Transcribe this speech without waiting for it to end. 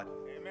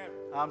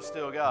I'm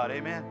still God.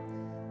 Amen.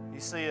 You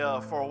see,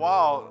 for a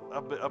while,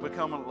 I've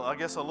become, I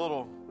guess, a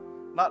little,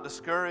 not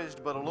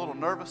discouraged, but a little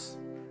nervous,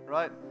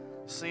 right?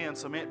 Seeing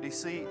some empty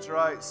seats,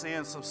 right?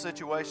 Seeing some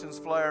situations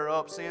flare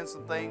up, seeing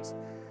some things.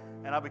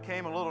 And I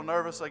became a little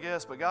nervous, I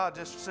guess, but God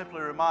just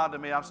simply reminded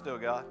me I'm still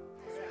God.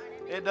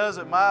 It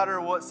doesn't matter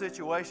what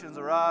situations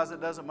arise.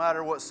 It doesn't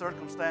matter what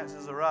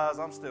circumstances arise.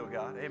 I'm still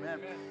God. Amen.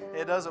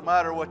 It doesn't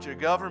matter what your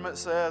government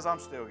says. I'm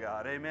still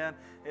God. Amen.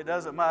 It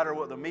doesn't matter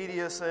what the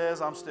media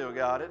says. I'm still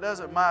God. It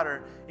doesn't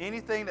matter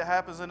anything that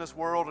happens in this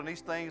world and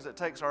these things that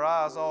takes our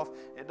eyes off.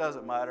 It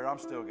doesn't matter. I'm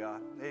still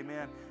God.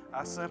 Amen.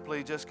 I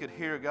simply just could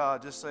hear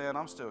God just saying,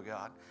 I'm still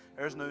God.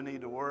 There's no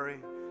need to worry.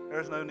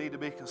 There's no need to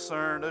be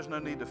concerned. There's no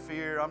need to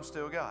fear. I'm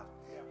still God.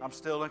 I'm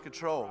still in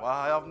control.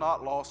 I have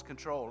not lost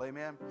control.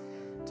 Amen.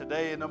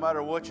 Today, no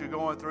matter what you're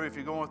going through, if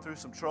you're going through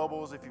some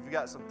troubles, if you've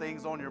got some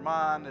things on your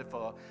mind, if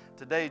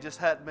today just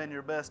hadn't been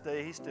your best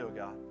day, He's still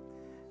God.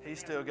 He's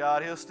still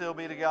God. He'll still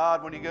be the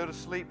God when you go to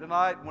sleep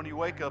tonight, when you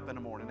wake up in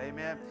the morning.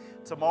 Amen.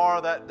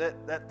 Tomorrow,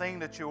 that thing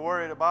that you're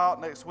worried about,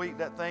 next week,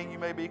 that thing you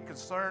may be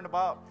concerned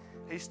about,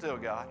 He's still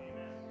God.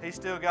 He's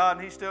still God,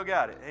 and He's still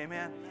got it.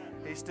 Amen.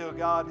 He's still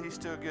God, and He's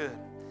still good.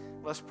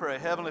 Let's pray.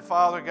 Heavenly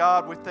Father,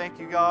 God, we thank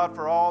you, God,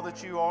 for all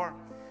that you are.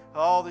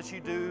 All that you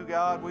do,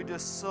 God, we're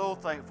just so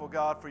thankful,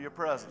 God, for your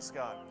presence,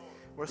 God.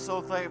 We're so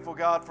thankful,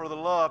 God, for the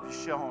love you've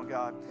shown,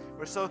 God.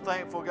 We're so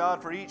thankful,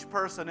 God, for each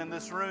person in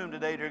this room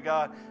today, dear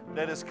God,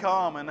 that has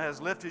come and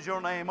has lifted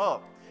your name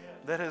up,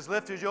 that has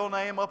lifted your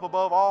name up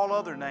above all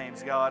other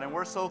names, God. And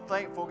we're so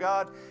thankful,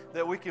 God,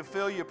 that we can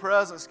feel your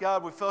presence,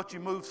 God. We felt you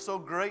move so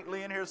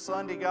greatly in here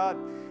Sunday, God.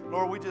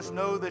 Lord, we just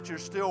know that you're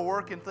still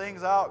working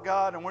things out,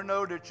 God, and we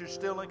know that you're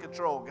still in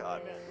control,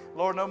 God.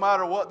 Lord, no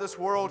matter what this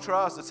world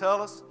tries to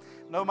tell us,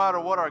 no matter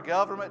what our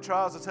government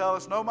tries to tell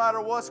us, no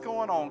matter what's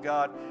going on,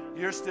 God,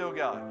 you're still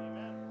God.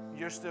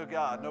 You're still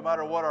God. No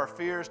matter what our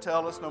fears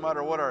tell us, no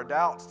matter what our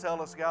doubts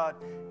tell us, God,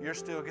 you're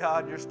still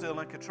God. You're still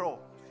in control.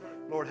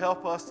 Lord,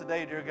 help us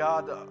today, dear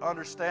God, to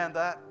understand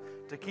that,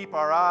 to keep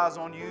our eyes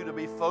on you, to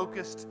be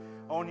focused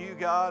on you,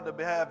 God,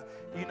 to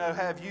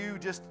have you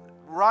just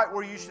right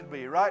where you should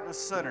be, right in the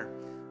center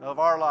of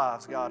our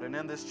lives, God, and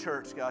in this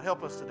church, God.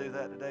 Help us to do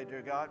that today,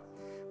 dear God.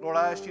 Lord,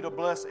 I ask you to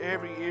bless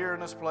every ear in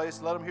this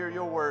place. Let them hear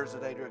your words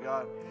today, dear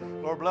God.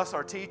 Lord, bless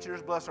our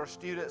teachers, bless our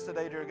students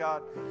today, dear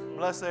God.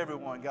 Bless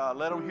everyone, God.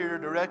 Let them hear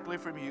directly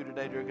from you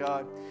today, dear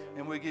God.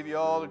 And we give you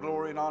all the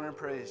glory and honor and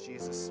praise,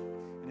 Jesus.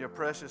 In your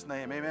precious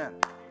name, amen.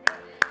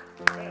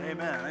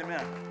 Amen,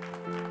 amen.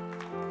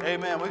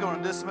 Amen. We're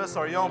going to dismiss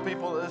our young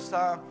people at this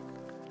time.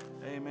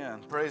 Amen.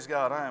 Praise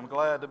God. I am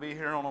glad to be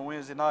here on a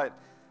Wednesday night.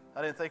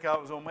 I didn't think I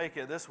was going to make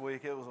it this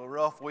week. It was a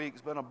rough week.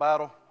 It's been a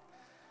battle.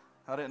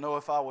 I didn't know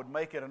if I would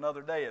make it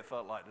another day, it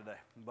felt like today.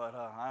 But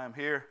I am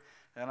here,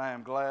 and I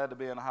am glad to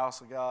be in the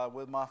house of God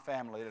with my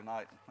family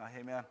tonight.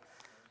 Amen.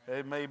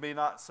 There may be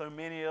not so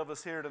many of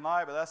us here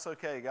tonight, but that's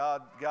okay.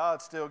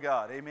 God's still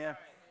God. Amen.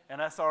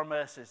 And that's our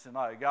message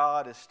tonight.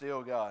 God is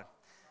still God.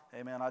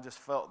 Amen. I just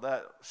felt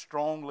that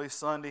strongly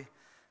Sunday,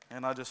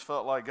 and I just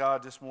felt like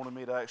God just wanted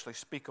me to actually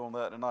speak on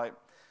that tonight.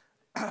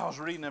 I was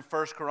reading in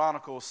 1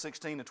 Chronicles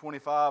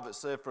 16-25. It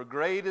said, "For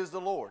great is the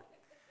Lord,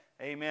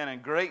 amen,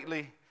 and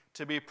greatly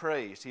to be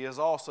praised. He is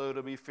also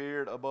to be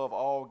feared above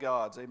all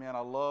gods." Amen. I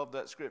love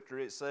that scripture.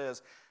 It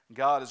says,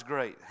 God is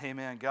great.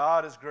 Amen.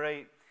 God is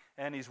great,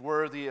 and He's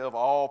worthy of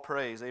all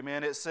praise.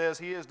 Amen. It says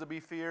He is to be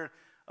feared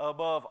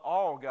above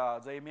all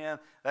gods. Amen.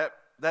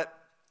 That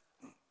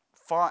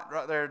font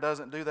right there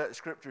doesn't do that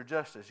scripture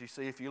justice. You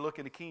see, if you look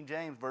in the King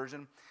James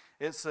Version,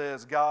 it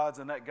says gods,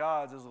 and that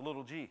gods is a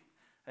little g.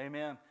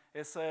 Amen.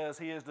 It says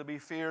He is to be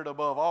feared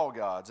above all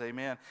gods.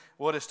 Amen.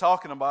 What it's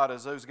talking about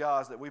is those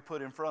gods that we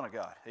put in front of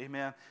God.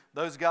 Amen.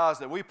 Those gods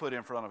that we put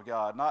in front of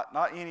God.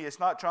 Not any. It's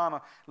not trying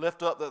to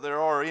lift up that there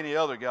are any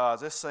other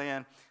gods. It's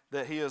saying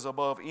that He is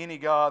above any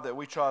God that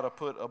we try to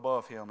put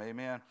above Him.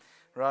 Amen.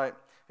 Right?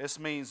 This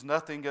means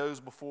nothing goes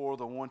before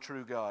the one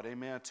true God.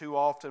 Amen. Too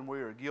often we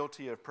are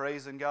guilty of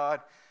praising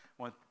God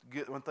when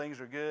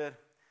things are good,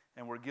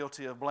 and we're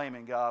guilty of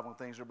blaming God when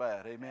things are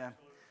bad. Amen.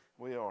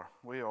 We are.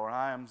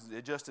 I am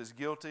just as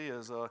guilty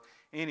as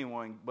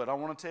anyone. But I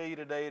want to tell you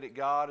today that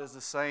God is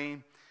the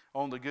same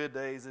on the good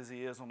days as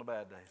He is on the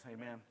bad days.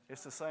 Amen.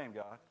 It's the same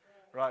God.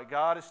 Right?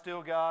 God is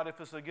still God.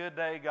 If it's a good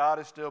day, God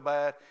is still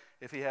bad.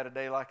 If He had a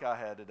day like I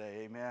had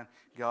today. Amen.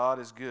 God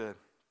is good.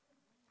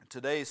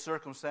 Today's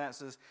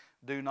circumstances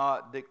do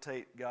not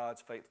dictate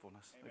God's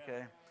faithfulness.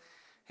 Okay?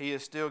 He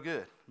is still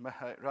good.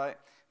 Right?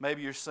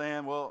 Maybe you're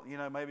saying, well,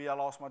 maybe I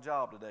lost my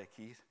job today,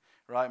 Keith.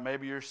 Right?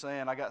 Maybe you're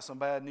saying, I got some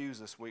bad news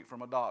this week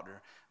from a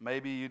doctor.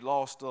 Maybe you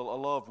lost a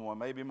loved one.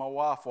 Maybe my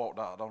wife walked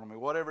out on me.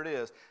 Whatever it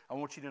is, I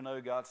want you to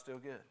know God's still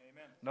good.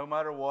 Amen. No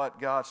matter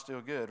what, God's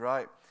still good,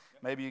 right?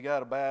 Yep. Maybe you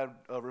got a bad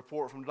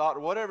report from the doctor.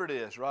 Whatever it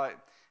is, right?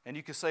 And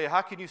you can say,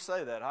 how can you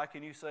say that? How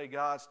can you say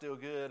God's still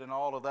good and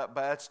all of that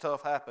bad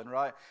stuff happened,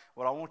 right?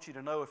 Well, I want you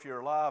to know if you're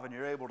alive and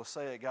you're able to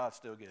say it, God's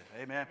still good.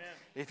 Amen? Amen.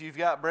 If you've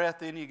got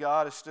breath in you,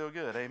 God is still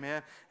good.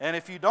 Amen? And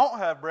if you don't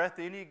have breath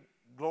in you,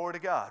 glory to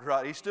God,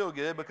 right? He's still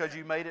good because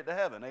you made it to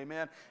heaven.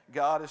 Amen.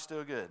 God is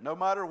still good. No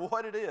matter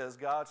what it is,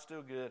 God's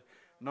still good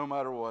no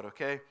matter what,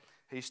 okay?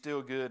 He's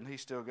still good and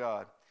He's still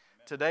God.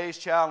 Today's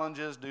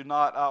challenges do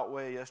not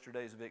outweigh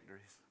yesterday's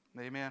victories.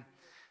 Amen.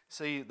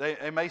 See,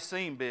 they may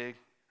seem big,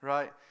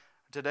 right?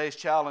 Today's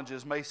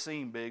challenges may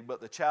seem big,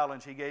 but the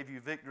challenge He gave you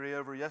victory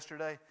over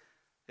yesterday,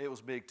 it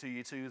was big to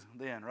you too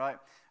then, right?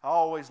 I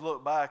always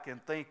look back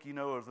and think,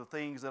 of the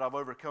things that I've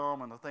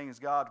overcome and the things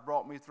God's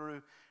brought me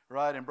through,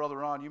 right? And Brother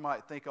Ron, you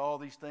might think all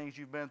these things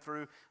you've been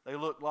through, they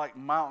look like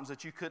mountains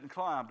that you couldn't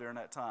climb during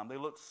that time. They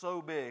look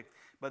so big,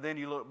 but then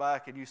you look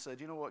back and you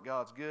said, you know what,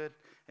 God's good,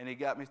 and He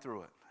got me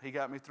through it. He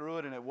got me through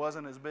it, and it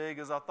wasn't as big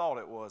as I thought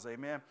it was,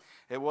 amen?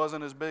 It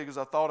wasn't as big as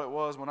I thought it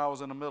was when I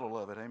was in the middle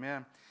of it,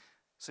 amen?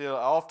 See,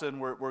 often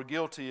we're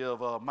guilty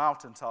of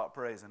mountaintop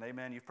praising,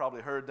 amen? You've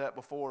probably heard that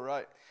before,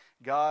 right?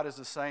 God is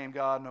the same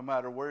God no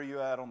matter where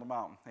you're at on the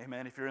mountain,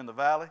 amen? If you're in the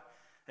valley,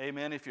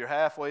 amen, if you're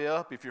halfway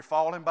up, if you're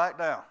falling back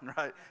down,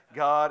 right?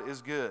 God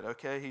is good,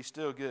 okay? He's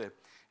still good.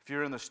 If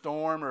you're in the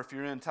storm or if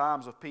you're in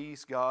times of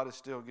peace, God is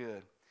still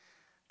good.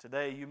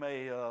 Today you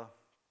may,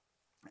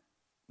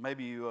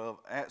 maybe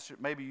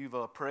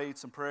you've prayed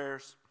some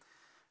prayers,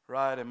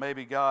 right? And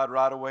maybe God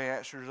right away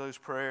answers those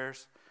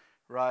prayers,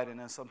 right? And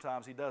then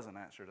sometimes He doesn't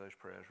answer those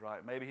prayers,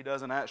 right? Maybe He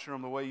doesn't answer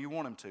them the way you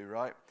want Him to,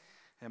 right?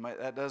 And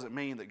that doesn't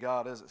mean that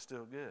God isn't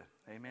still good.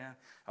 Amen.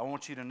 I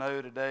want you to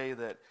know today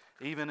that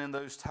even in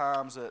those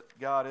times that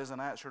God isn't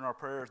answering our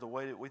prayers the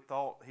way that we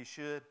thought He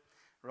should,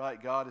 right,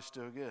 God is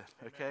still good,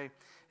 okay?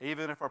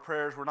 Even if our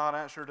prayers were not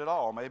answered at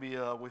all, maybe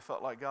we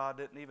felt like God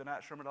didn't even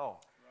answer them at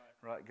all,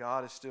 right?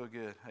 God is still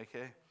good,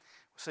 okay?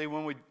 See,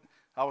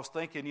 I was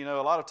thinking,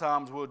 a lot of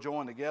times we'll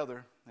join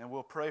together and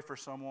we'll pray for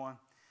someone,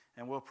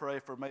 and we'll pray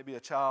for maybe a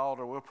child,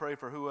 or we'll pray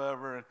for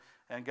whoever,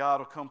 and God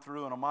will come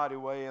through in a mighty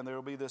way, and there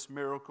will be this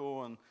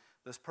miracle, and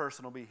this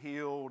person will be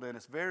healed, and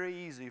it's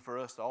very easy for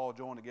us to all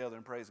join together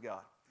and praise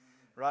God,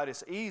 right?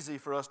 It's easy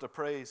for us to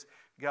praise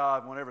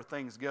God whenever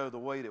things go the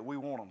way that we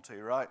want them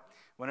to, right?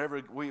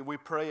 Whenever we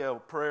pray a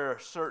prayer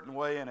a certain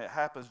way and it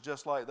happens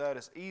just like that,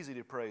 it's easy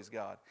to praise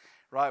God,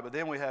 right? But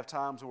then we have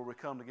times where we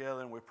come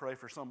together and we pray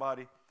for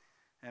somebody,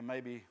 and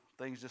maybe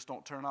things just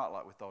don't turn out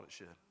like we thought it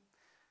should.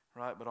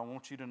 Right, but I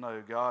want you to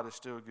know God is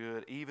still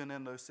good even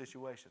in those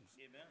situations.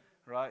 Amen.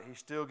 Right, He's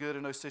still good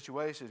in those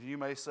situations. You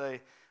may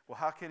say, well,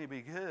 how can He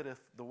be good if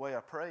the way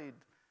I prayed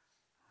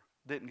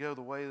didn't go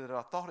the way that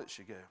I thought it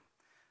should go?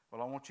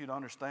 Well, I want you to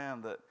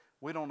understand that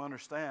we don't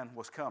understand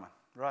what's coming,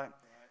 right?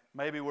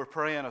 Maybe we're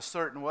praying a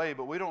certain way,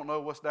 but we don't know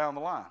what's down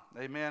the line.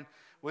 Amen.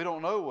 We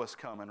don't know what's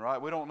coming,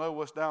 right? We don't know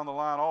what's down the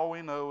line. All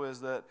we know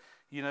is that,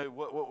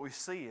 what we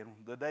see in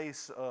the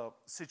day's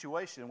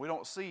situation. We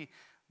don't see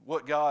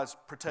what God's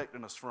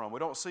protecting us from. We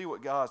don't see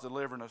what God's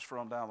delivering us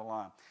from down the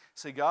line.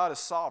 See, God is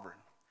sovereign.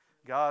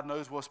 God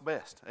knows what's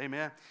best.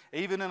 Amen.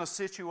 Even in a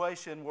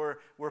situation where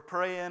we're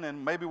praying,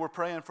 and maybe we're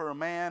praying for a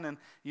man, and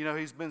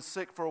he's been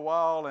sick for a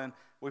while, and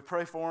we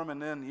pray for him,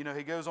 and then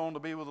he goes on to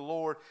be with the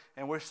Lord,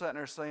 and we're sitting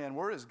there saying,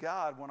 where is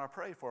God when I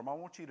pray for him? I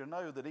want you to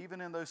know that even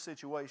in those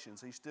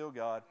situations, He's still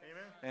God.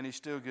 Amen. And He's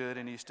still good,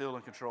 and He's still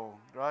in control,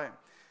 right?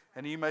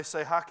 And you may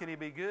say, how can He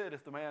be good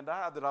if the man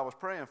died that I was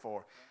praying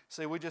for?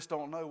 See, we just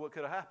don't know what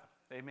could have happened.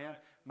 Amen.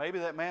 Maybe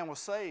that man was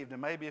saved,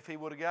 and maybe if he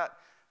would have got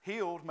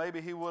healed,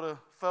 maybe he would have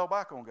fell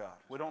back on God.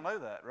 We don't know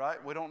that,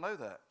 right? We don't know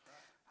that.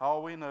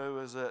 All we know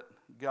is that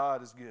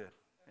God is good,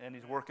 and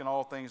He's working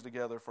all things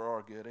together for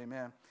our good.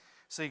 Amen.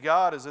 See,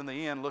 God is in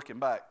the end looking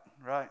back,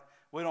 right?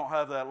 We don't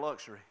have that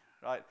luxury,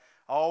 right?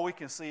 All we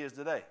can see is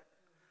today.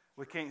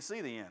 We can't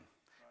see the end.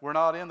 We're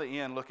not in the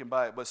end looking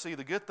back. But see,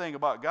 the good thing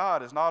about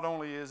God is not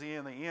only is He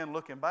in the end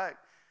looking back,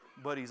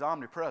 but He's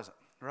omnipresent,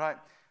 right?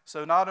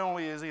 So not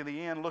only is He in the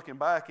end looking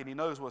back and He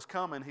knows what's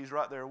coming, He's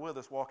right there with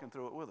us, walking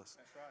through it with us.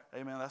 That's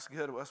right. Amen. That's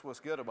good. That's what's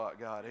good about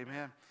God.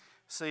 Amen.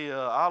 See,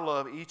 I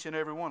love each and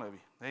every one of you.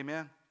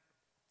 Amen.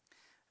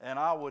 And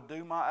I would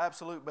do my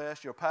absolute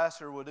best. Your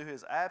pastor will do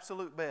his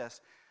absolute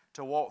best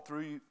to walk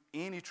through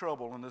any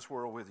trouble in this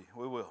world with you.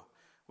 We will.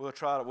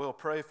 We'll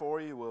pray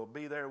for you. We'll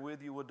be there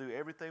with you. We'll do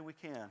everything we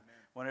can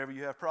whenever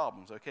you have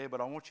problems, okay?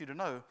 But I want you to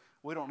know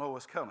we don't know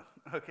what's coming,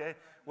 okay?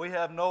 We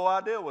have no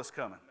idea what's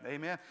coming,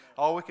 amen?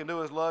 All we can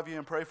do is love you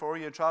and pray for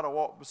you and try to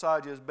walk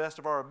beside you as best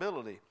of our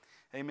ability,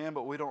 amen?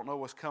 But we don't know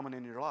what's coming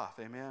in your life,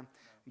 amen?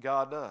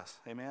 God does,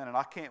 amen? And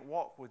I can't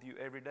walk with you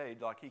every day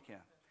like He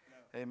can,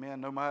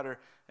 amen? No matter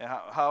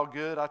how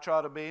good I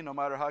try to be, no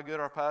matter how good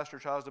our pastor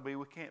tries to be,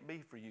 we can't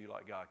be for you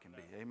like God can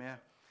be, amen?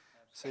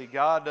 See,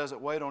 God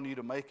doesn't wait on you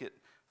to make it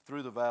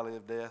through the valley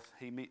of death.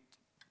 He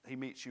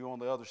meets you on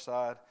the other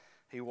side.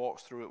 He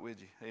walks through it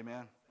with you. Amen?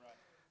 Right.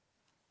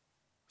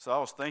 So I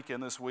was thinking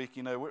this week,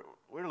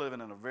 we're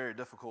living in a very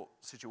difficult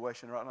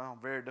situation right now.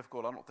 Very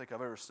difficult. I don't think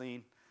I've ever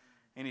seen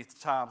any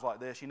times like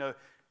this.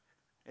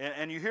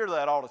 And you hear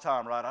that all the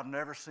time, right? I've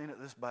never seen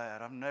it this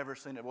bad. I've never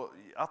seen it. Well,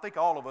 I think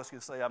all of us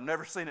can say, I've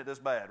never seen it this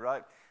bad,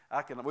 right?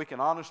 We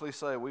can honestly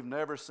say we've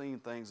never seen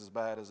things as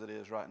bad as it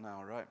is right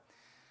now, right?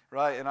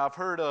 Right? And I've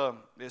heard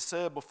it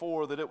said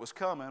before that it was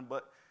coming,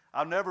 but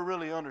I've never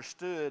really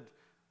understood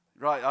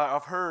Right,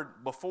 I've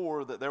heard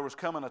before that there was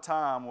coming a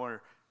time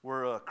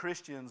where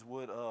Christians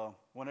would,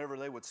 whenever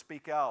they would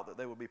speak out, that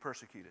they would be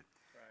persecuted.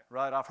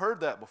 Right, I've heard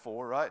that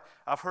before, right?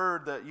 I've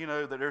heard that,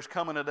 that there's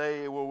coming a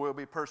day where we'll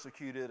be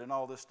persecuted and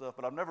all this stuff,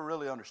 but I've never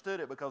really understood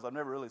it because I've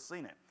never really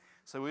seen it.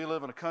 So we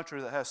live in a country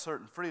that has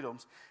certain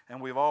freedoms, and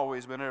we've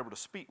always been able to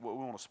speak what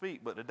we want to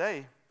speak. But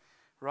today,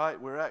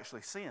 right, we're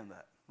actually seeing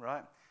that,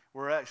 right?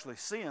 We're actually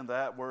seeing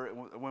that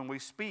when we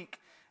speak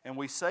and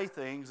we say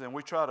things and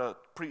we try to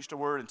preach the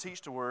word and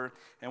teach the word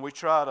and we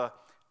try to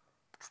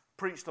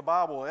preach the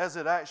Bible as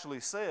it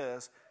actually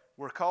says,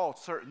 we're called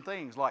certain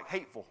things like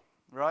hateful,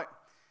 right?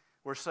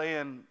 We're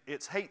saying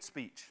it's hate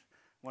speech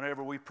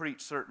whenever we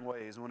preach certain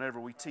ways,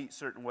 whenever we teach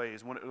certain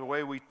ways, the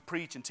way we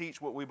preach and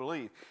teach what we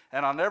believe.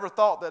 And I never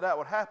thought that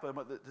would happen,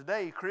 but that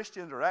today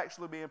Christians are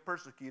actually being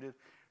persecuted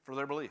for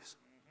their beliefs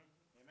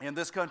in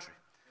this country,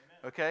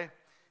 okay?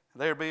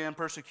 They're being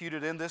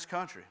persecuted in this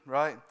country,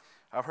 right?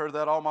 I've heard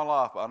that all my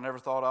life, but I never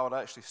thought I would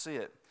actually see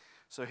it.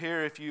 So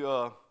here, if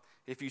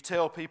you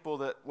tell people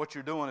that what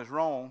you're doing is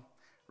wrong,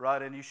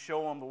 right, and you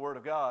show them the Word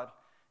of God,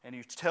 and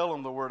you tell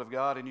them the Word of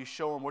God, and you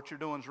show them what you're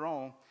doing is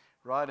wrong,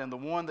 right, and the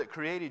one that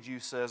created you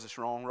says it's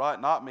wrong, right,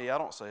 not me, I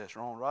don't say it's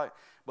wrong, right,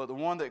 but the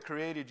one that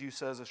created you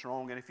says it's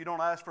wrong, and if you don't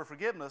ask for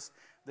forgiveness,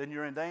 then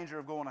you're in danger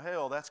of going to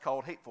hell. That's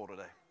called hateful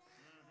today,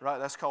 right,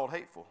 that's called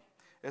hateful.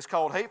 It's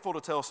called hateful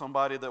to tell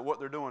somebody that what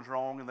they're doing is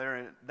wrong and they're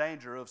in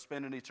danger of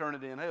spending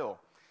eternity in hell,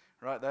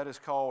 right, that is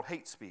called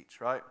hate speech,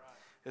 right,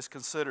 it's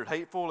considered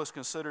hateful, it's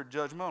considered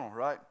judgmental,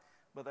 right.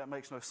 But that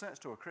makes no sense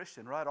to a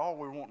Christian, right? All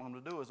we're wanting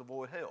them to do is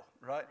avoid hell,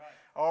 right?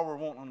 All we're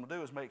wanting them to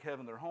do is make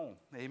heaven their home.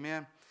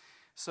 Amen?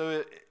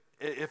 So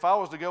if I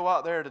was to go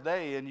out there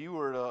today and you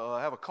were to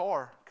have a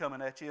car coming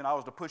at you and I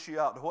was to push you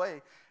out the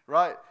way,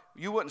 right,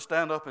 you wouldn't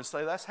stand up and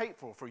say, that's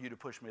hateful for you to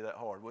push me that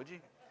hard, would you?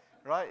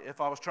 Right?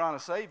 If I was trying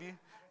to save you,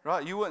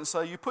 right, you wouldn't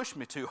say you pushed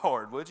me too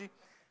hard, would you?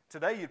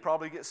 Today you'd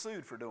probably get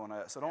sued for doing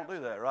that, so don't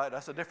do that, right?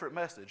 That's a different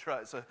message,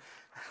 right? So,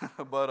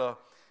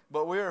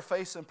 But we are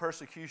facing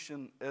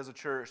persecution as a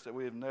church that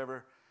we have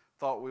never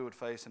thought we would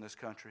face in this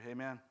country.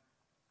 Amen?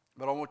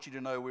 But I want you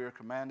to know we are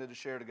commanded to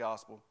share the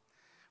gospel.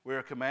 We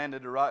are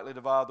commanded to rightly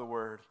divide the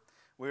word.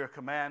 We are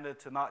commanded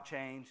to not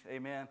change.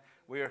 Amen?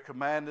 We are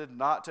commanded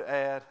not to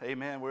add.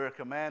 Amen? We are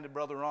commanded,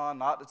 Brother Ron,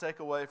 not to take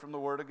away from the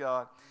word of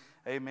God.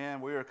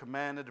 Amen? We are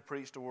commanded to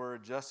preach the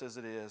word just as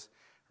it is.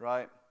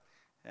 Right?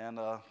 And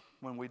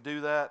when we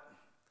do that,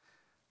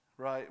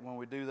 right,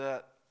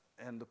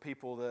 and the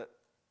people that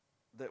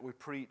we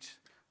preach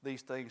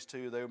these things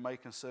to, they may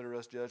consider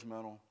us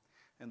judgmental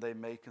and they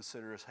may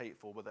consider us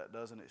hateful, but that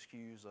doesn't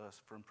excuse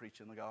us from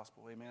preaching the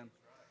gospel. Amen?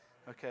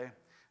 Okay?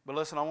 But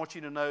listen, I want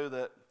you to know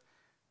that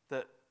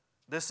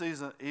this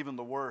isn't even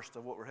the worst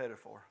of what we're headed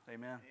for.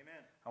 Amen?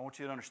 Amen. I want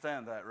you to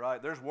understand that,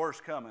 right? There's worse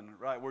coming,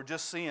 right? We're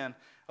just seeing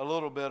a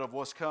little bit of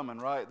what's coming,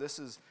 right? This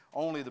is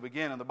only the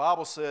beginning. The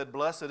Bible said,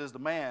 blessed is the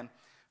man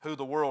who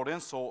the world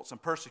insults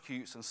and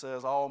persecutes and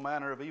says all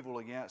manner of evil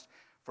against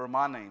for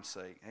my name's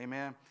sake.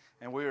 Amen?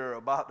 And we are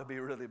about to be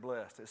really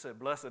blessed. It said,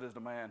 blessed is the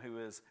man who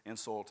is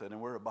insulted,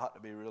 and we're about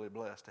to be really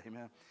blessed.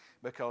 Amen?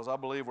 Because I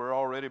believe we're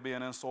already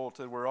being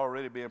insulted, we're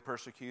already being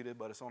persecuted,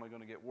 but it's only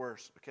going to get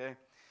worse, okay?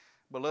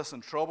 But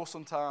listen,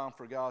 troublesome time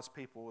for God's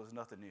people is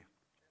nothing new,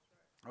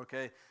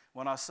 okay?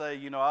 When I say,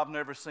 I've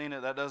never seen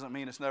it, that doesn't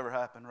mean it's never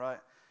happened, right?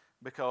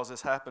 Because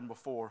it's happened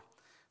before.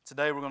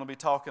 Today we're going to be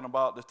talking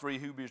about the 3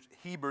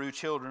 Hebrew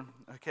children,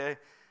 okay?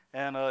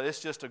 And it's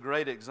just a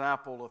great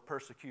example of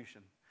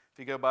persecution. If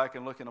you go back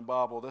and look in the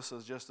Bible, this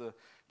is just a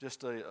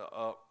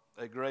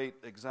great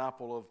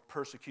example of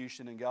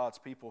persecution and God's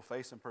people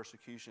facing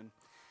persecution.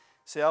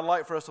 See, I'd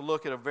like for us to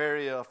look at a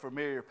very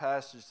familiar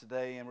passage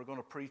today, and we're going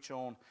to preach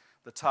on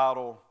the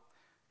title,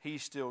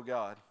 He's Still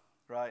God,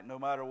 right? No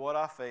matter what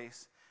I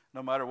face,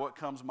 no matter what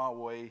comes my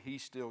way,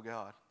 He's still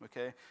God,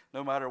 okay?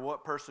 No matter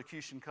what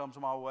persecution comes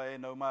my way,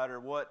 no matter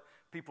what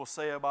people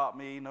say about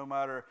me, no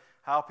matter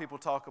how people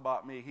talk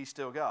about me, He's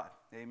still God,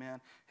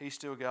 amen? He's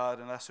still God,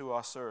 and that's who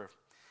I serve.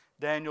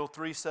 Daniel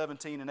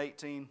 3:17 and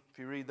 18, if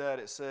you read that,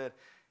 it said,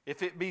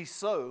 if it be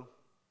so,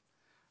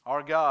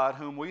 our God,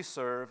 whom we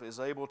serve, is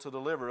able to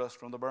deliver us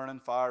from the burning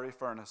fiery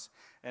furnace,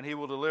 and He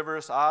will deliver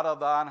us out of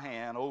thine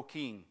hand, O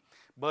king.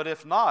 But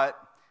if not,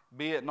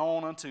 be it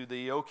known unto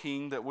thee, O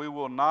king, that we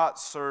will not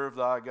serve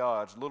thy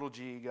gods, little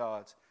g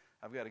gods.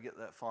 I've got to get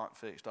that font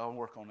fixed. I'll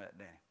work on that,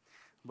 Danny.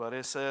 But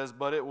it says,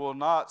 but it will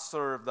not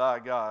serve thy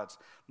gods,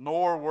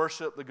 nor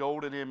worship the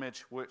golden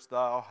image which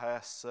thou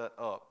hast set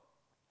up.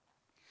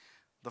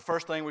 The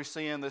first thing we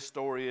see in this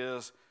story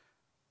is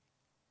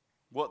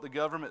what the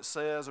government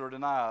says or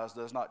denies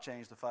does not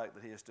change the fact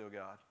that He is still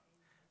God.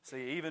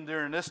 See, even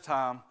during this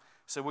time,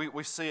 so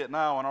we see it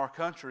now in our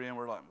country, and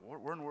we're like,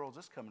 where in the world is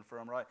this coming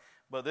from, right?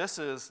 But this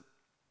is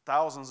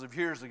thousands of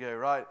years ago,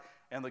 right?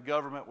 And the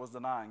government was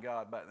denying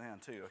God back then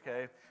too,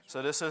 okay?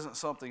 So this isn't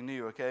something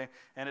new, okay?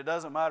 And it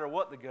doesn't matter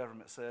what the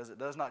government says. It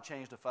does not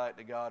change the fact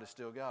that God is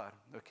still God,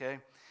 okay?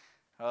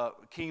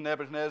 King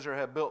Nebuchadnezzar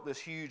had built this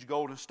huge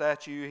golden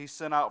statue. He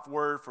sent out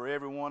word for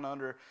everyone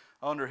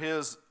under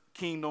his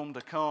kingdom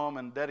to come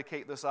and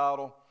dedicate this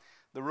idol.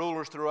 The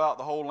rulers throughout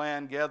the whole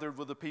land gathered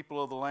with the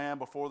people of the land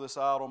before this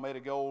idol made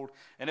of gold.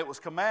 And it was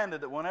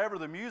commanded that whenever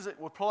the music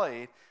was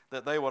played,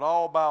 that they would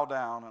all bow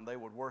down and they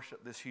would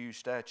worship this huge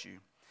statue.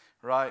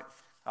 Right?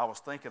 I was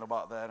thinking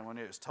about that, and when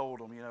it was told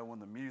them, when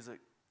the music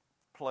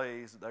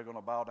plays, that they're going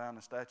to bow down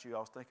the statue, I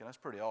was thinking that's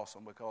pretty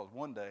awesome, because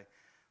one day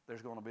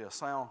there's going to be a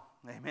sound,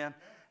 amen,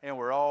 and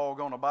we're all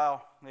going to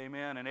bow,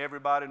 amen, and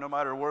everybody, no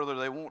matter whether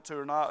they want to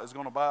or not, is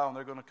going to bow, and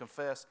they're going to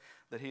confess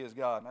that He is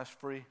God, and that's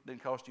free,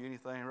 didn't cost you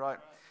anything, right?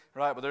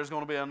 Right, but there's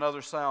going to be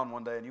another sound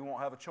one day, and you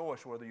won't have a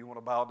choice whether you want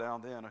to bow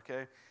down then,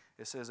 okay?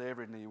 It says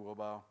every knee will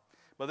bow.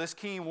 But this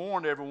king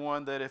warned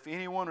everyone that if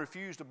anyone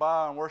refused to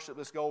bow and worship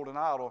this golden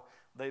idol,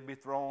 they'd be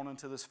thrown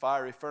into this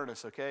fiery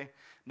furnace, okay?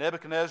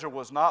 Nebuchadnezzar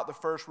was not the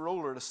first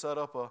ruler to set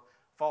up a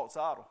false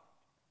idol.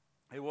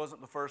 He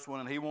wasn't the first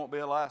one, and he won't be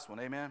the last one,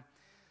 amen?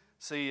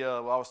 See, I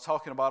was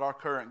talking about our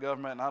current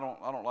government, and I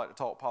don't like to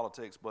talk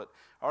politics, but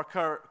our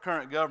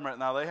current government,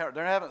 now they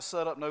haven't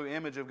set up no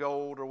image of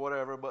gold or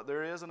whatever, but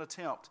there is an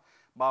attempt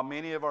by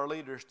many of our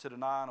leaders to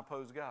deny and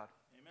oppose God.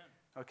 Amen.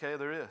 Okay,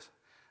 there is.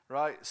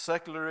 Right?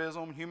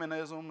 Secularism,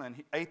 humanism,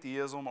 and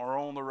atheism are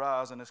on the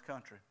rise in this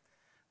country.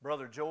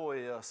 Brother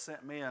Joy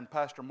sent me, and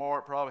Pastor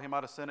Mark, probably he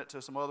might have sent it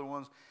to some other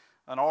ones,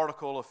 an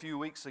article a few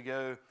weeks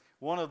ago.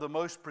 One of the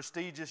most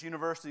prestigious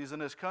universities in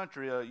this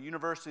country, a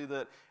university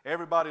that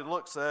everybody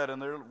looks at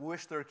and they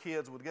wish their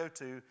kids would go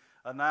to,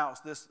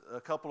 announced this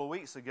a couple of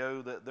weeks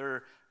ago that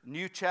their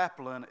new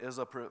chaplain is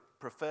a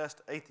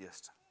professed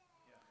atheist.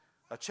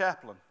 Yeah. A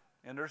chaplain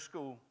in their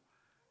school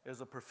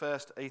is a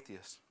professed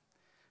atheist.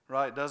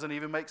 Right? It doesn't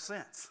even make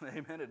sense.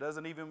 Amen. It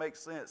doesn't even make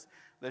sense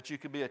that you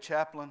could be a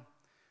chaplain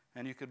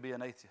and you could be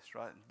an atheist,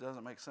 right? It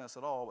doesn't make sense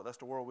at all, but that's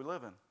the world we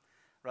live in.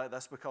 Right?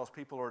 That's because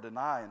people are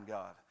denying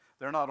God.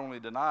 They're not only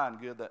denying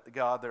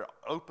God, they're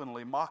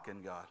openly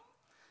mocking God.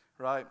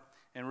 Right?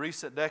 In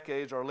recent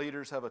decades, our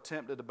leaders have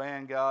attempted to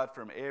ban God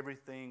from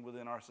everything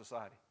within our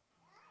society.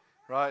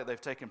 Right?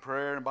 They've taken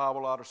prayer and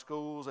Bible out of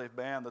schools. They've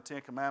banned the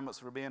 10 Commandments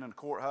for being in the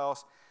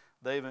courthouse.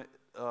 They've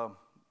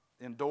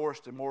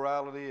endorsed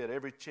immorality at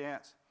every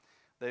chance.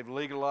 They've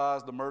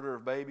legalized the murder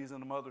of babies in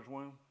the mother's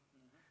womb,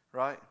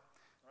 right?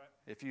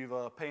 If you've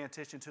paying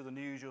attention to the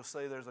news, you'll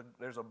see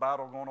there's a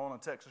battle going on in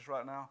Texas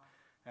right now,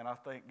 and I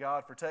thank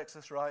God for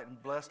Texas, right,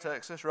 and bless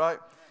Texas, right?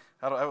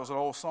 That was an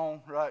old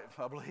song, right?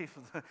 I believe,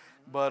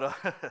 but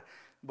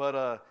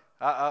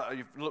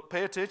you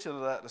pay attention to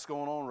that's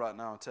going on right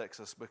now in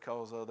Texas,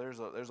 because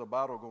there's a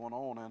battle going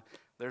on, and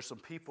there's some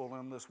people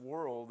in this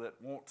world that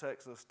want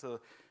Texas to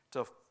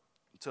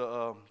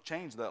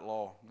change that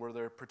law where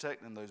they're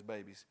protecting those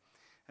babies.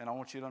 And I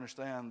want you to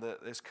understand that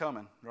it's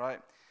coming, right?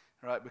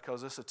 Right?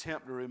 Because this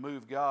attempt to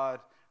remove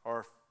God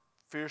are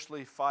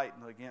fiercely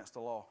fighting against the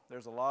law.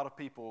 There's a lot of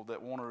people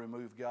that want to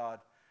remove God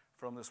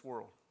from this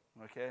world,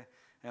 okay?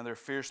 And they're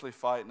fiercely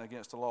fighting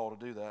against the law to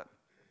do that.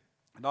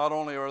 Not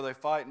only are they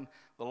fighting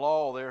the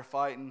law, they're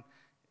fighting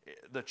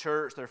the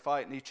church, they're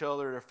fighting each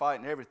other, they're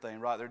fighting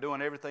everything, right? They're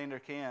doing everything they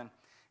can.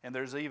 And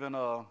there's even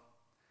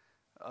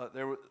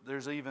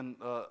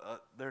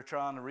they're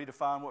trying to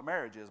redefine what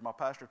marriage is. My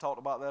pastor talked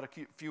about that a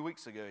few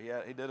weeks ago.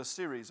 He did a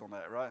series on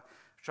that, right?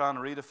 Trying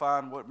to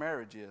redefine what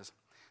marriage is.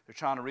 They're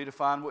trying to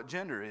redefine what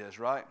gender is,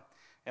 right?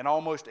 And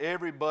almost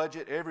every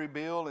budget, every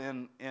bill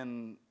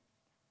in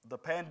the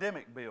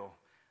pandemic bill,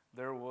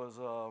 there was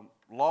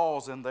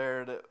laws in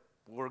there that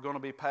were going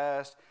to be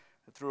passed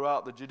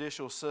throughout the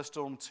judicial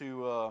system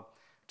to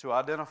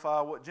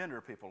identify what gender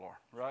people are,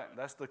 right?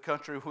 That's the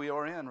country we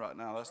are in right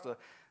now.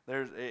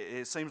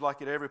 It seems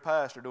like every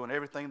pastor doing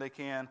everything they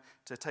can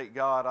to take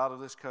God out of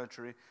this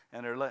country,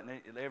 and they're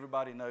letting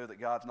everybody know that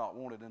God's not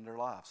wanted in their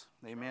lives.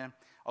 Amen?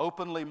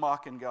 Openly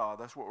mocking God.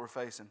 That's what we're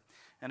facing.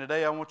 And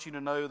today I want you to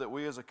know that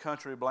we as a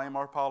country blame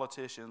our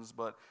politicians,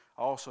 but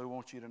I also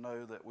want you to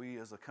know that we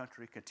as a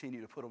country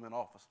continue to put them in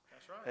office.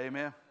 That's right.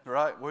 Amen?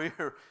 Right?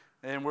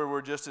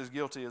 We're just as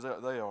guilty as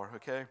they are,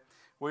 okay?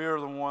 We are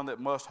the one that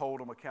must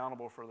hold them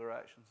accountable for their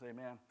actions.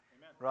 Amen?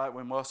 Right?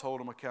 We must hold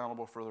them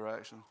accountable for their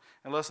actions.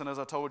 And listen, as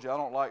I told you, I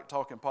don't like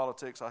talking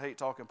politics. I hate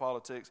talking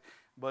politics.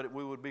 But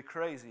we would be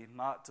crazy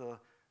not to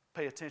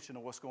pay attention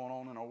to what's going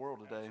on in our world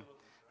today. Absolutely.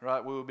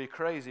 Right? We would be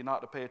crazy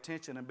not to pay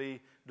attention and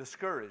be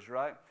discouraged,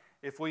 right?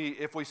 If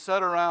we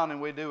sit around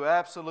and we do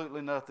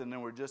absolutely nothing,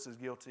 then we're just as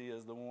guilty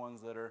as the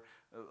ones that are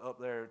up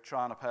there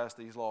trying to pass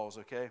these laws,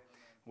 okay?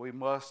 We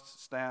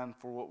must stand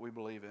for what we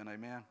believe in,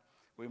 amen?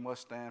 We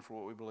must stand for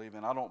what we believe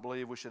in. I don't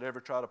believe we should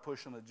ever try to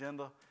push an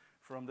agenda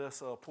from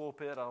this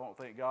pulpit. I don't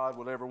think God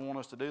would ever want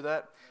us to do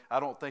that. I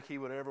don't think He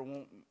would ever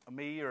want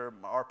me or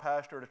our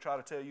pastor to try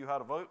to tell you how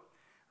to vote,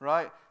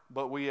 right?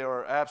 But we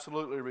are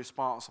absolutely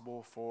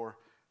responsible for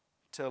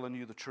telling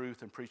you the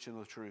truth and preaching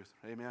the truth.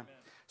 Amen? Amen.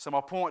 So my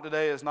point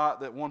today is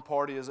not that one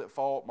party is at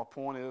fault. My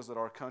point is that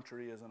our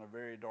country is in a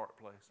very dark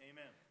place.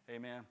 Amen.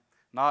 Amen.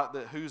 Not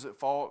that who's at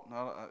fault.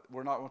 No,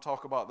 we're not going to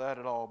talk about that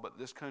at all, but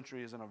this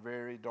country is in a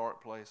very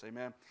dark place.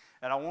 Amen.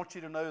 And I want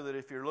you to know that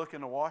if you're looking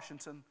to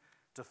Washington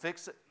to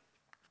fix it,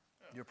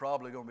 you're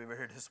probably going to be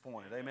very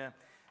disappointed. Amen.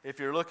 If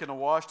you're looking to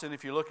Washington,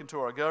 if you're looking to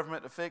our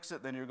government to fix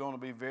it, then you're going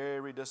to be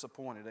very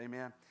disappointed.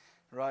 Amen.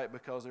 Right?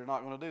 Because they're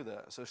not going to do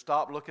that. So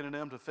stop looking at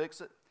them to fix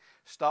it.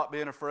 Stop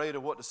being afraid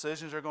of what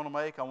decisions they're going to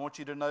make. I want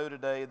you to know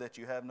today that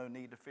you have no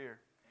need to fear.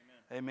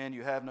 Amen.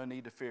 You have no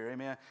need to fear.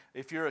 Amen.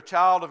 If you're a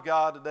child of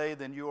God today,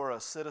 then you are a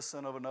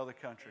citizen of another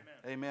country.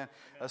 Amen.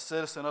 A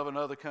citizen of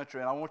another country.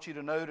 And I want you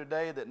to know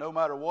today that no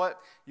matter what,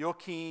 your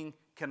king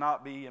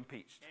cannot be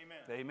impeached.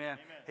 Amen.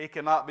 He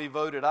cannot be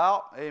voted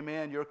out.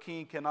 Amen. Your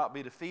king cannot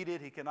be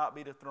defeated. He cannot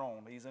be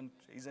dethroned.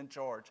 He's in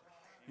charge.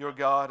 Your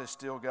God is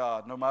still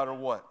God, no matter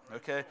what.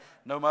 Okay?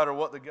 No matter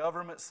what the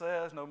government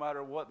says, no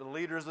matter what the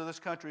leaders of this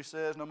country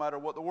says, no matter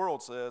what the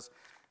world says,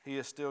 He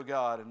is still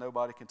God, and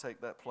nobody can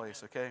take that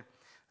place. Okay?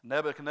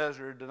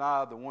 Nebuchadnezzar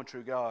denied the one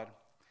true God,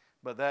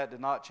 but that did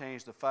not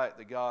change the fact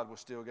that God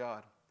was still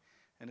God.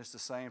 And it's the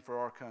same for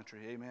our country.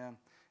 Amen.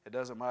 It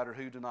doesn't matter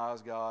who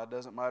denies God. It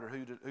doesn't matter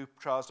who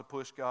tries to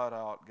push God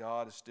out.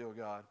 God is still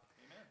God.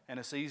 Amen. And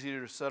it's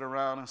easier to sit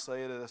around and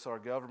say that it's our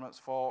government's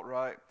fault,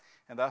 right?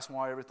 And that's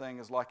why everything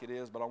is like it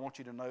is. But I want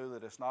you to know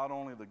that it's not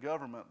only the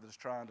government that's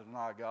trying to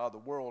deny God. The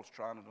world's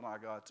trying to deny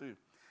God too.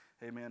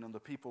 Amen. And the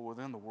people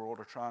within the world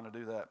are trying to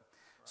do that. Right.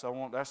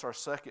 So that's our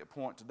second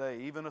point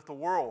today. Even if the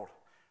world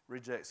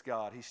rejects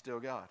God, He's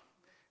still God.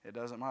 It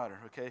doesn't matter.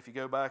 Okay, if you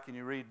go back and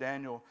you read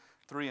Daniel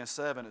 3 and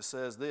 7, it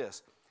says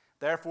this: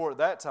 Therefore at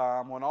that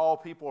time, when all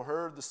people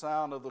heard the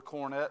sound of the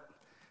cornet,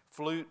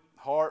 flute,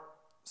 harp,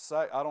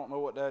 I don't know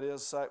what that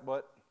is,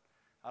 but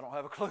I don't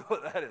have a clue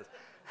what that is.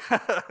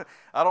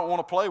 I don't want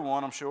to play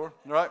one, I'm sure,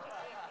 right?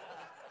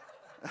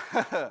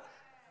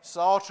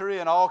 Psaltery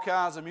and all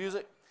kinds of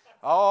music.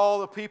 All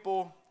the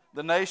people,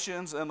 the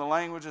nations, and the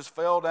languages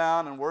fell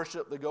down and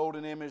worshiped the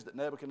golden image that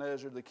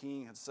Nebuchadnezzar the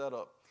king had set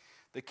up.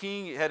 The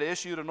king had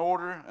issued an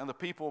order, and the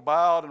people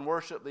bowed and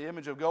worshiped the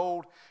image of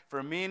gold.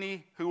 For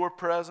many who were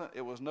present,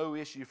 it was no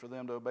issue for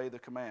them to obey the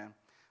command.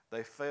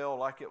 They fell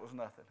like it was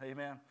nothing.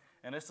 Amen?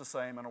 And it's the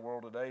same in the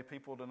world today.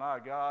 People deny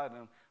God,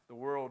 and the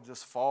world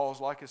just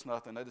falls like it's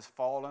nothing. They just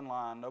fall in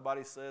line.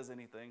 Nobody says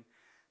anything.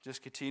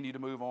 Just continue to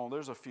move on.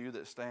 There's a few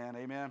that stand.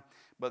 Amen?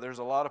 But there's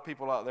a lot of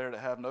people out there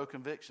that have no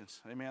convictions.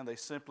 Amen? They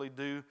simply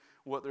do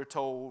what they're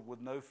told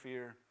with no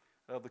fear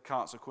of the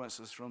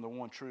consequences from the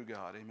one true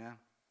God. Amen?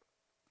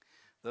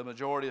 The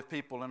majority of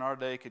people in our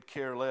day could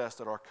care less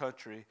that our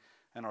country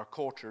and our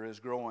culture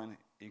is growing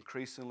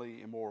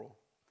increasingly immoral,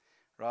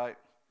 right?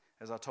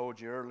 As I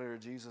told you earlier,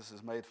 Jesus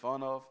is made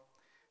fun of.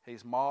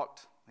 He's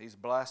mocked. He's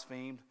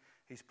blasphemed.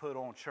 He's put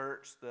on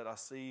church that I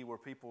see where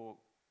people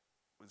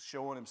was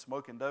showing him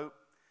smoking dope.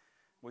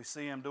 We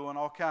see him doing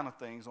all kind of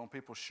things on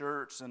people's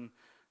shirts and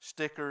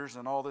stickers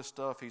and all this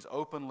stuff. He's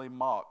openly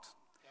mocked.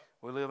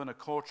 We live in a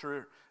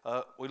culture.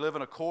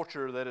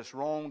 That it's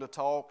wrong to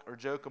talk or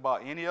joke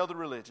about any other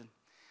religion.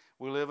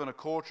 We live in a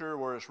culture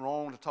where it's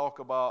wrong to talk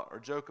about or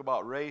joke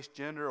about race,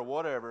 gender, or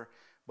whatever.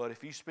 But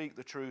if you speak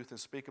the truth and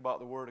speak about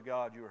the Word of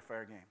God, you are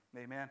fair game.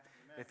 Amen? Amen.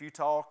 If you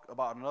talk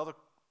about another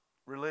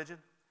religion,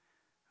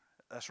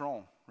 that's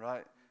wrong,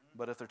 right? Mm-hmm.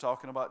 But if they're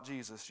talking about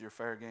Jesus, you're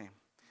fair game,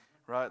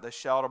 mm-hmm. right? They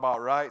shout about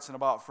rights and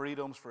about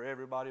freedoms for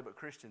everybody but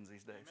Christians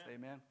these days. Amen?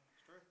 Amen?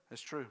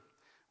 It's true.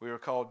 We are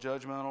called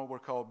judgmental. We're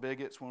called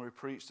bigots when we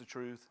preach the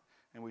truth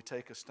and we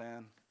take a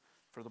stand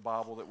for the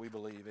Bible that we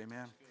believe.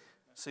 Amen?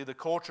 See, the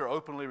culture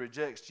openly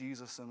rejects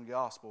Jesus and the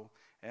gospel,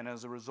 and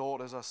as a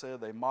result, as I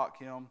said, they mock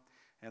Him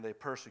and they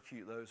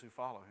persecute those who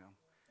follow Him.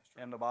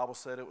 And the Bible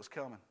said it was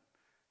coming.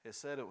 It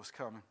said it was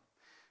coming.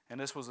 And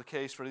this was the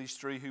case for these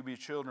three Hebrew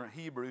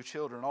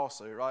children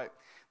also, right?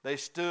 They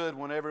stood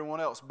when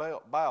everyone else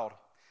bowed.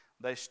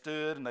 They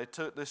stood and they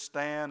took this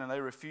stand and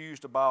they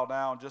refused to bow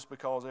down just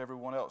because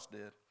everyone else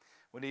did.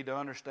 We need to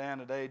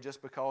understand today,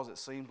 just because it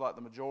seems like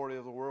the majority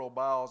of the world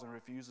bows and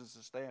refuses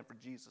to stand for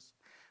Jesus,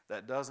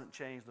 that doesn't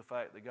change the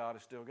fact that God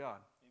is still God.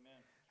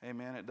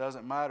 Amen. Amen. It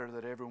doesn't matter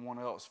that everyone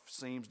else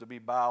seems to be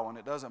bowing.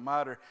 It doesn't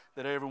matter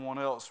that everyone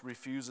else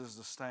refuses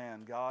to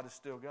stand. God is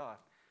still God.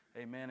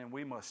 Amen. And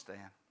we must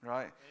stand,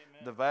 right?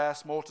 Amen. The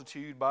vast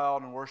multitude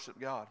bowed and worshiped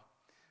God.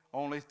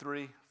 Only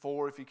 3,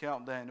 4 if you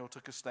count Daniel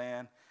took a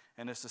stand,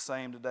 and it's the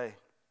same today.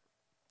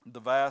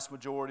 The vast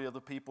majority of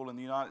the people in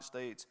the United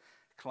States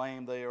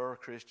claim they are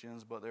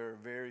Christians, but there are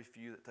very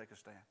few that take a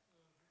stand.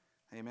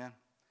 Amen.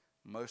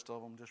 Most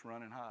of them just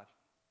run and hide.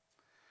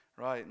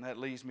 Right, and that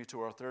leads me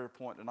to our third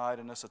point tonight,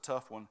 and it's a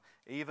tough one.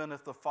 Even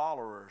if the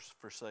followers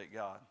forsake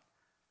God,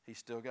 He's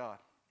still God.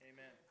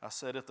 Amen. I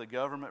said if the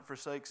government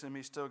forsakes Him,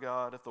 He's still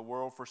God. If the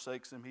world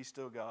forsakes Him, He's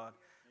still God.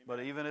 Amen. But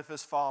even if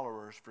His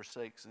followers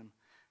forsakes Him,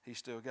 He's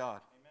still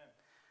God. Amen.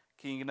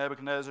 King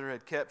Nebuchadnezzar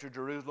had captured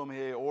Jerusalem. He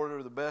had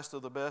ordered the best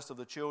of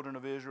the children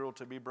of Israel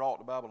to be brought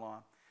to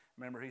Babylon.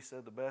 Remember, he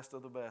said the best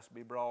of the best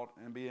be brought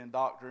and be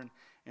indoctrinated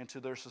into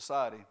their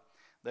society.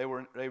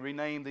 They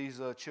renamed these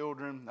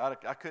children.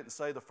 I couldn't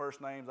say the first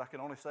names. I can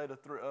only say the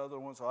 3 other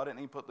ones, so I didn't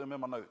even put them in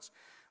my notes.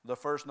 The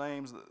first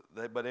names,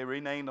 but they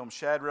renamed them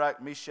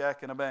Shadrach,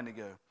 Meshach, and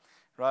Abednego.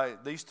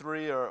 Right? These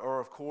 3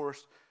 are of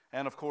course,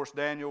 and of course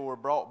Daniel were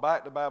brought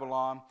back to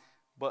Babylon.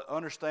 But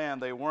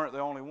understand, they weren't the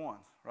only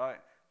ones. Right?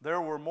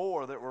 there were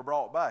more that were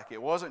brought back.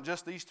 It wasn't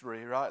just these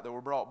three, right, that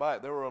were brought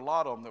back. There were a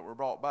lot of them that were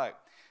brought back.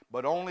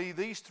 But only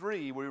these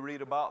three we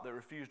read about that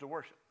refused to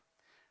worship,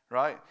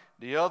 right?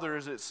 The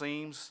others, it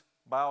seems,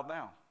 bowed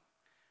down.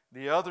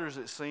 The others,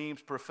 it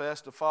seems,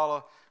 professed to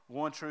follow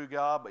one true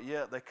God, but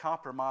yet they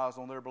compromised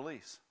on their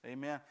beliefs.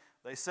 Amen.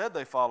 They said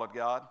they followed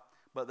God,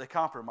 but they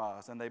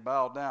compromised and they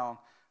bowed down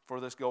for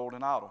this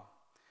golden idol.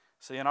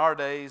 See, in our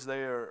days,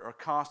 there are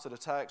constant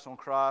attacks on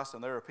Christ,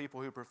 and there are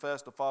people who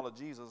profess to follow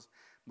Jesus,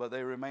 but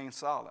they remain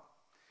silent.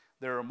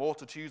 There are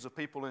multitudes of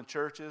people in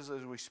churches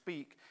as we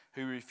speak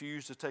who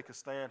refuse to take a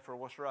stand for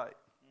what's right.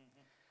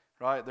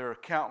 Mm-hmm. Right? There are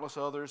countless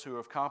others who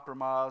have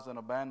compromised and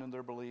abandoned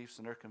their beliefs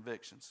and their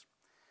convictions.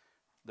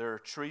 There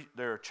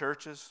are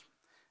churches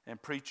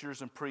and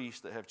preachers and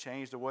priests that have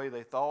changed the way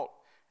they thought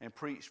and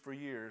preached for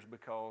years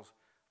because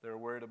they're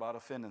worried about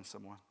offending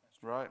someone.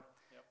 Right?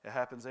 Yep. It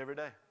happens every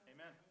day.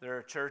 Amen. There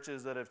are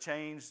churches that have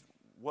changed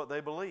what they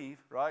believe,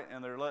 right?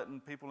 And they're letting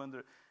people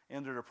into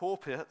their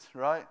pulpits,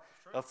 right?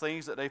 Of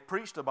things that they've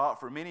preached about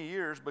for many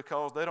years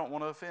because they don't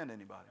want to offend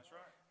anybody. That's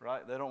right.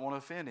 Right? They don't want to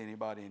offend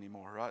anybody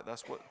anymore, right?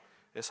 That's what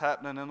is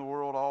happening in the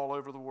world, all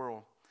over the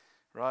world,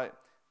 right?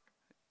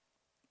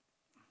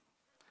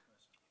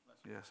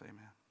 Yes,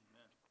 amen.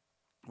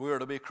 We are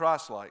to be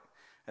Christ-like,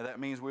 and that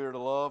means we are to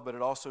love, but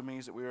it also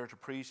means that we are to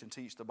preach and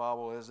teach the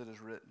Bible as it is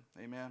written.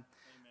 Amen?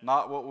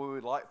 Not what we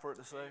would like for it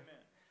to say. Amen.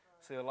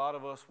 See, a lot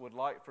of us would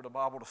like for the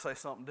Bible to say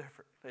something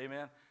different.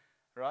 Amen?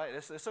 Right?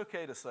 It's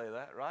okay to say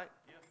that, right?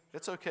 Yeah.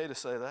 It's okay to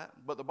say that,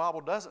 but the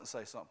Bible doesn't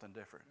say something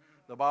different.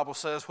 The Bible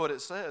says what it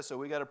says, so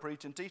we got to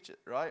preach and teach it,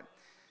 right?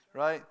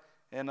 Right?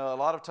 And a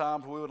lot of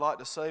times we would like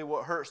to say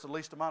what hurts the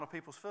least amount of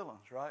people's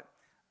feelings, right?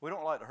 We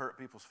don't like to hurt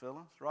people's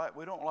feelings, right?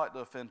 We don't like to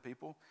offend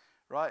people,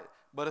 right?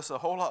 But it's a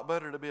whole lot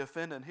better to be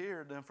offended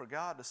here than for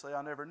God to say,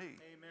 I never knew you.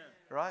 Amen.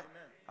 Right?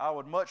 Amen. I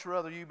would much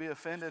rather you be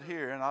offended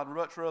here, and I'd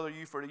much rather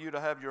for you to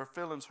have your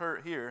feelings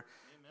hurt here.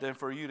 Amen. Than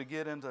for you to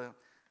get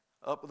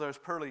up those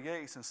pearly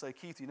gates and say,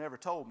 Keith, you never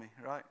told me,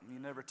 right? You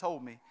never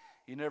told me.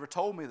 You never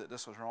told me that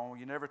this was wrong.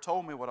 You never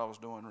told me what I was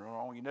doing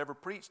wrong. You never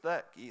preached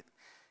that, Keith.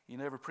 You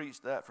never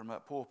preached that from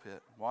that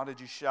pulpit. Why did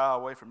you shy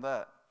away from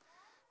that?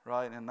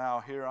 Right? And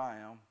now here I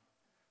am.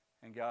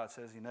 And God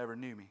says He never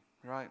knew me,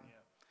 right? Yeah.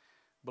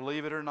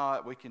 Believe it or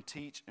not, we can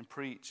teach and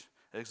preach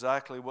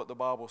exactly what the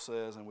Bible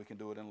says, and we can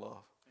do it in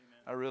love. Amen.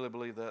 I really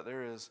believe that.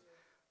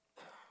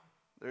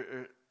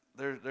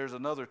 There's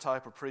another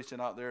type of preaching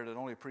out there that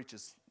only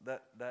preaches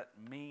that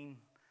mean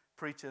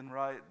preaching,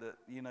 right? That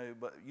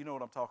but you know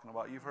what I'm talking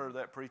about. You've heard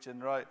that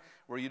preaching, right?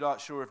 Where you're not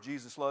sure if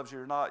Jesus loves you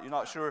or not. You're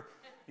not sure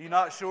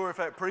if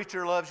that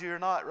preacher loves you or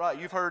not, right?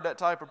 You've heard that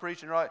type of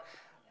preaching, right?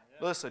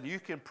 Listen, you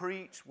can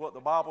preach what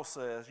the Bible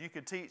says. You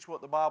can teach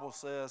what the Bible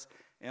says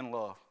in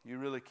love. You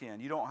really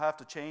can. You don't have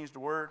to change the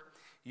word.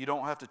 You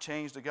don't have to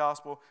change the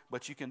gospel,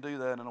 but you can do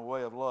that in a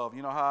way of love.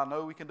 You know how I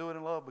know we can do it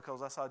in love?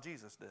 Because that's how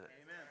Jesus did it.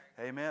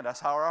 Amen. Amen. That's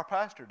how our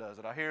pastor does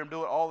it. I hear him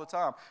do it all the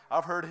time.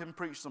 I've heard him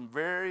preach some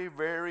very,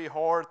 very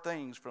hard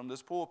things from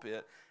this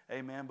pulpit.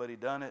 Amen. But he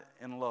done it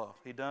in love.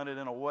 He done it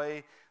in a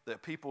way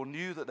that people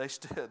knew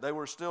that they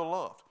were still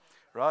loved.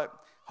 Right?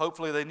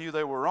 Hopefully they knew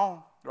they were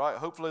wrong, right?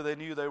 Hopefully they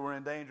knew they were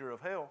in danger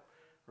of hell,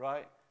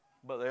 right?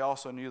 But they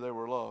also knew they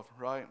were loved,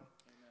 right? Amen.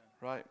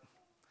 Right?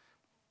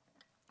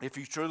 If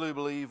you truly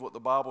believe what the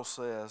Bible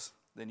says,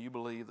 then you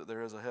believe that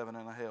there is a heaven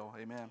and a hell.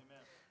 Amen. Amen.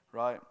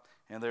 Right?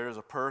 And there is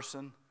a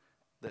person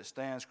that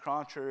stands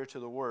contrary to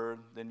the word,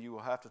 then you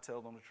will have to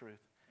tell them the truth.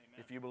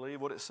 Amen. If you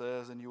believe what it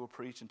says, then you will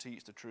preach and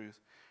teach the truth,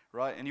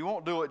 right? And you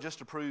won't do it just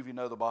to prove you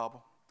know the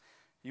Bible.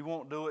 You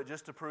won't do it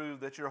just to prove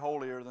that you're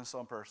holier than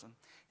some person.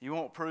 You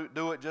won't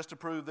do it just to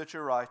prove that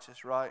you're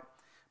righteous, right?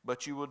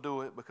 But you will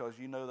do it because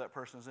you know that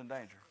person is in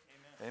danger.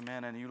 Amen.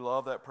 Amen. And you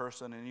love that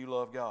person and you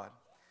love God.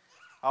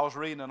 I was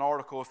reading an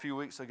article a few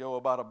weeks ago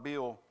about a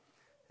bill,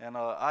 and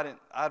I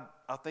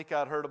think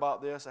I'd heard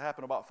about this. It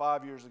happened about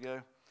 5 years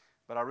ago,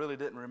 but I really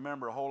didn't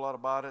remember a whole lot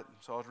about it.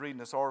 So I was reading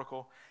this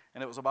article,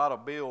 and it was about a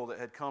bill that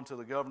had come to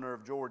the governor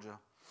of Georgia,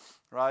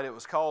 right? It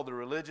was called the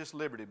Religious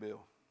Liberty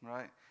Bill,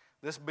 right?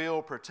 This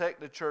bill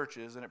protected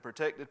churches and it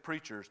protected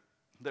preachers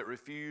that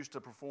refused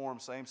to perform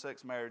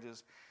same-sex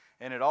marriages,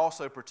 and it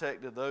also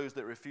protected those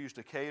that refused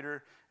to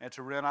cater and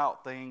to rent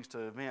out things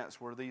to events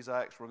where these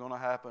acts were going to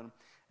happen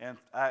and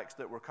acts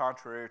that were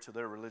contrary to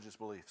their religious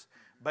beliefs.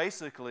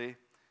 Basically,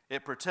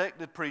 it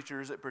protected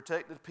preachers, it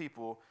protected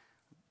people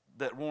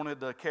that wanted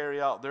to carry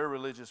out their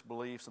religious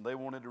beliefs, and they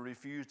wanted to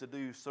refuse to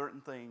do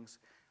certain things,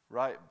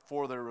 right,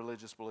 for their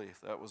religious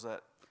belief. That was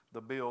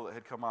the bill that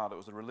had come out. It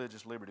was the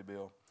Religious Liberty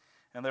Bill.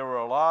 And there were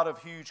a lot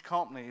of huge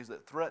companies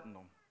that threatened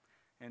them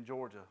in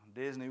Georgia.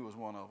 Disney was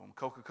one of them.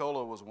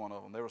 Coca-Cola was one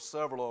of them. There were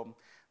several of them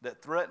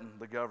that threatened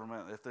the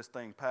government if this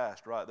thing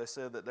passed, right? They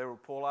said that they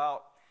would pull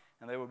out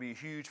and there would be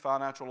huge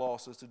financial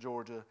losses to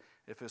Georgia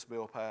if this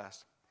bill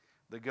passed.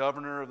 The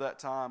governor of that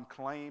time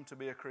claimed to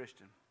be a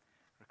Christian.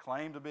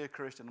 I'm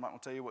not going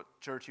to tell you what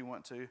church he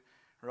went to,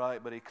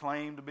 right? But he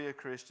claimed to be a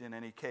Christian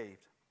and he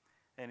caved.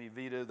 And he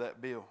vetoed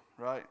that bill,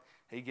 right?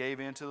 He gave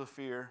in to the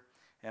fear.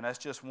 And that's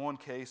just one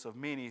case of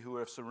many who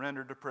have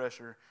surrendered to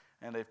pressure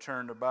and they've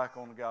turned their back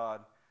on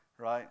God,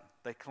 right?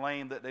 They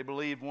claim that they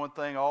believed one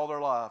thing all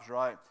their lives,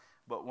 right?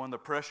 But when the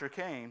pressure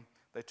came,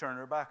 they turned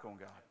their back on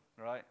God,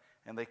 right?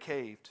 And they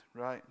caved,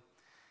 right?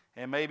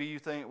 And maybe you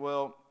think,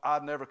 well,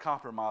 I'd never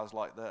compromise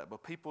like that.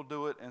 But people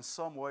do it in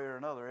some way or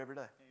another every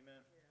day.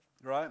 Amen.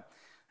 Right?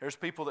 There's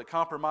people that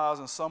compromise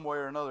in some way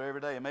or another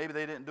every day. And maybe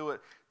they didn't do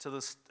it to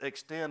the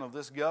extent of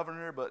this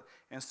governor, but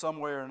in some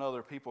way or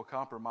another, people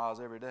compromise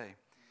every day.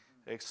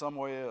 In some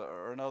way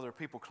or another,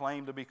 people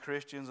claim to be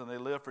Christians and they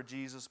live for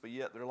Jesus, but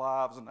yet their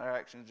lives and their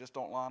actions just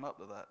don't line up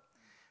to that.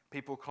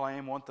 People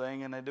claim one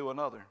thing and they do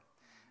another.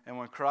 And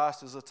when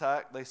Christ is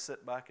attacked, they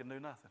sit back and do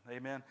nothing.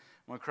 Amen.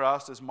 When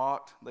Christ is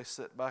mocked, they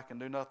sit back and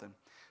do nothing.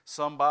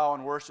 Some bow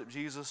and worship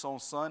Jesus on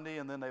Sunday,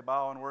 and then they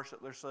bow and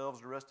worship themselves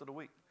the rest of the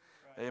week.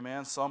 Right.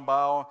 Amen. Some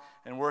bow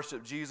and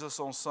worship Jesus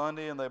on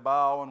Sunday, and they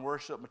bow and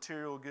worship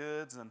material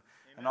goods and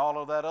all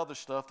of that other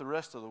stuff the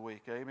rest of the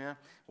week. Amen.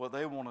 What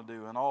they want to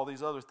do and all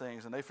these other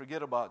things, and they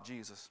forget about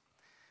Jesus.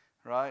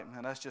 Right?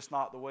 And that's just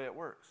not the way it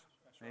works.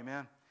 Right.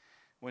 Amen.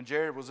 When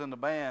Jared was in the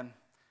band,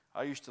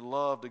 I used to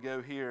love to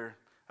go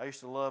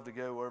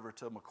over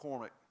to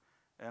McCormick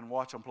and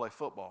watch them play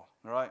football,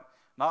 right?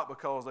 Not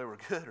because they were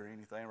good or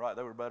anything, right?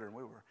 They were better than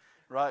we were,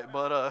 right?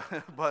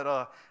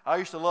 But I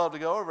used to love to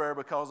go over there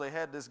because they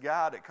had this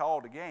guy that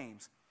called the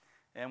games.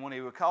 And when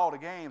he would call the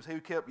games, he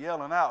kept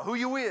yelling out, "Who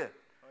you with?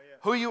 Oh, yeah.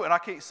 Who you?" And I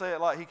can't say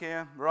it like he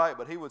can, right?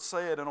 But he would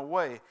say it in a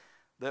way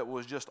that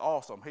was just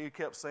awesome. He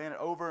kept saying it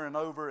over and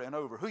over and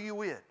over. "Who you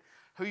with?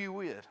 Who you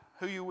with?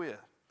 Who you with?"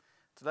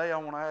 Today I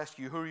want to ask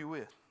you, who are you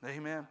with?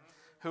 Amen?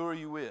 Who are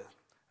you with?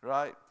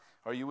 Right?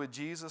 Are you with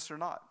Jesus or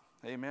not?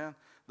 Amen.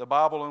 The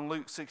Bible in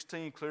Luke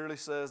 16 clearly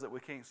says that we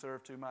can't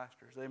serve two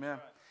masters. Amen. Right.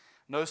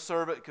 No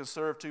servant can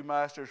serve two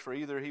masters, for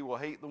either he will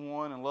hate the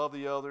one and love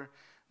the other,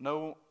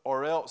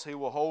 or else he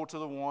will hold to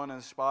the one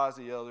and despise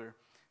the other.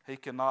 He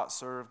cannot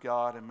serve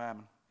God and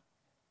mammon.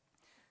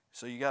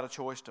 So you got a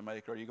choice to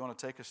make. Are you going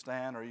to take a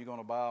stand, or are you going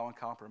to bow and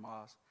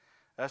compromise?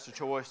 That's the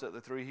choice that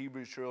the three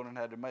Hebrew children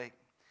had to make.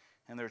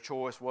 And their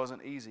choice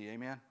wasn't easy.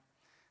 Amen.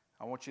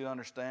 I want you to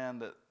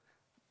understand that.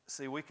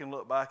 See, we can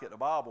look back at the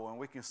Bible and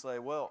we can say,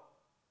 well,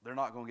 they're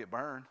not going to get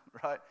burned,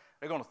 right?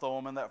 They're going to throw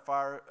them in that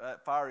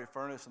fiery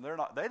furnace, and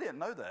they didn't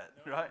know that,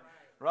 right?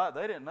 Right?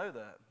 They didn't know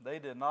that. They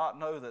did not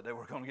know that they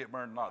were going to get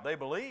burned or not. They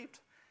believed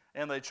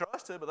and they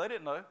trusted, but they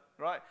didn't know,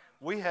 right?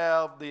 We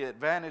have the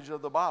advantage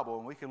of the Bible,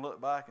 and we can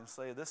look back and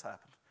say this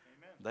happened.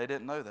 Amen. They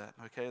didn't know that,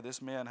 okay?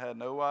 This man had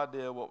no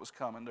idea what was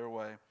coming their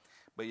way,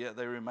 but yet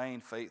they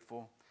remained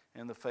faithful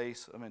in the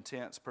face of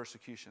intense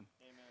persecution.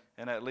 Amen.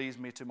 And that leads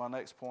me to my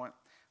next point.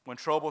 When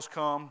troubles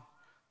come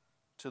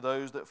to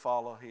those that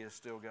follow, he is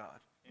still God.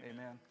 Amen.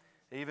 Amen.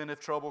 Even if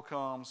trouble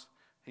comes,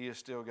 he is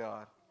still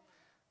God.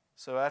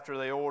 So after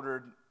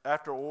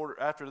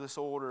this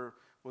order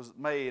was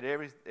made,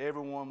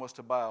 everyone was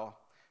to bow.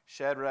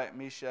 Shadrach,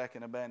 Meshach,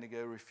 and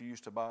Abednego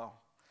refused to bow.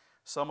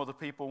 Some of the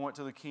people went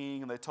to the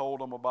king and they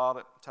told him about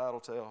it.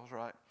 Tattletales,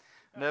 right?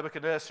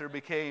 Nebuchadnezzar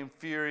became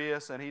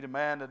furious and he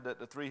demanded that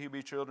the three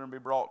Hebrew children be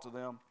brought to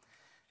them.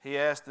 He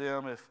asked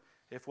them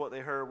if what they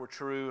heard were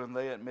true, and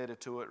they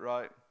admitted to it,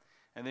 right?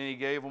 And then he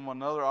gave them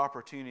another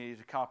opportunity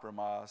to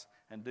compromise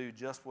and do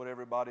just what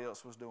everybody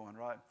else was doing,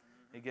 right?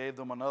 He gave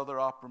them another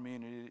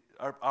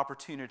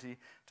opportunity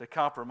to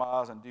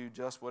compromise and do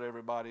just what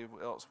everybody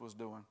else was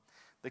doing.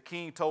 The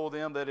king told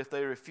them that if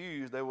they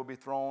refused, they would be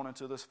thrown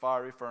into this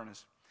fiery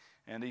furnace.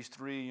 And these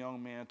three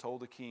young men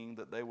told the king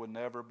that they would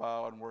never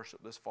bow and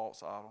worship this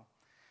false idol.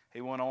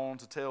 He went on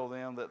to tell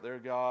them that their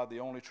God, the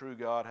only true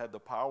God, had the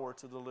power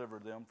to deliver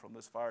them from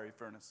this fiery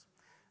furnace.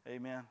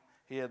 Amen.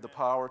 He had the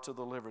power to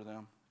deliver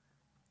them.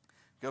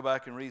 Go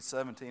back and read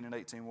 17 and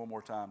 18 one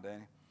more time,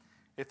 Danny.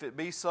 If it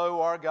be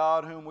so, our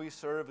God whom we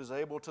serve is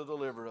able to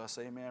deliver us,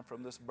 amen,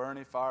 from this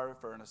burning fiery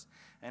furnace.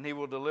 And he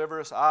will deliver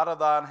us out of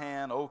thine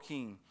hand, O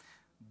king.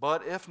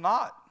 But if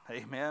not,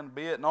 amen,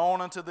 be it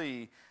known unto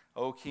thee,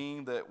 O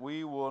king, that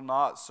we will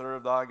not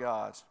serve thy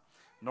gods,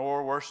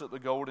 nor worship the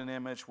golden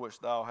image which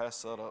thou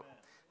hast set up.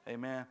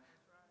 Amen.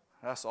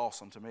 That's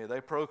awesome to me. They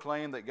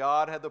proclaimed that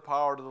God had the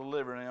power to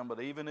deliver them,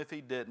 but even if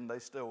he didn't, they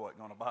still weren't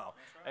going to bow.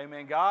 Right.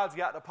 Amen. God's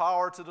got the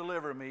power to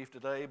deliver me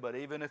today, but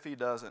even if he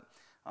doesn't,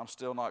 I'm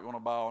still not going to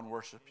bow and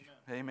worship you.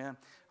 Amen.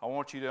 I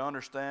want you to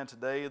understand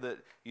today that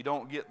you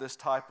don't get this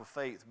type of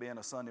faith being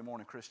a Sunday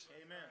morning Christian.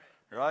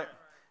 Amen. Right?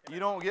 You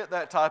don't get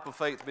that type of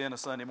faith being a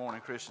Sunday morning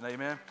Christian.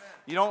 Amen.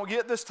 You don't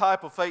get this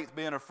type of faith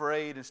being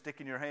afraid and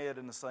sticking your head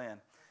in the sand.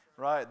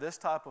 Right? This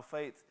type of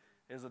faith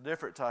is a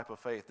different type of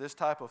faith. This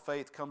type of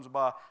faith comes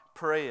by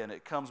praying.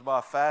 It comes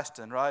by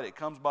fasting, right? It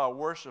comes by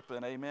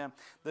worshiping, amen.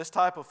 This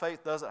type of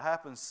faith doesn't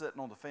happen sitting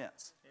on the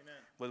fence. Amen.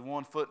 With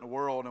one foot in the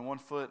world and one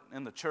foot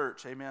in the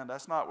church, amen.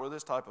 That's not where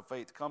this type of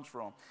faith comes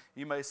from.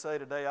 You may say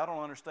today, I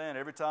don't understand.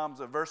 Every time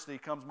adversity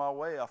comes my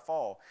way, I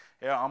fall.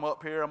 Yeah, I'm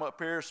up here,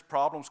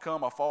 problems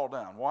come, I fall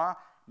down. Why?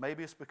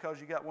 Maybe it's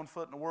because you got one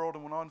foot in the world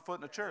and one foot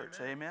in the church.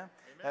 Amen. Amen.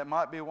 That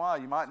might be why.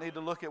 You might need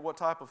to look at what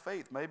type of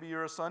faith. Maybe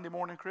you're a Sunday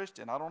morning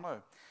Christian. I don't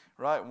know.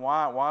 right?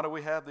 Why do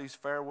we have these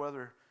fair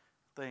weather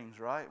things,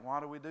 right? Why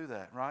do we do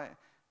that, right?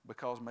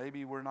 Because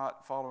maybe we're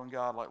not following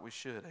God like we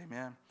should,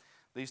 amen?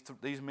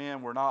 These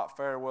men were not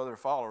fair weather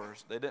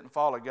followers. They didn't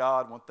follow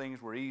God when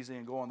things were easy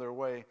and going their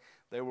way.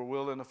 They were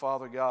willing to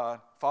follow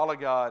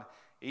God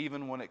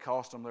even when it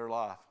cost them their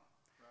life.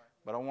 Right.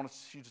 But I want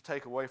you to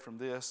take away from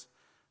this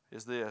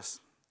is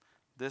this.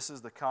 This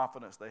is the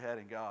confidence they had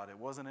in God. It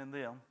wasn't in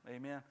them,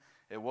 amen?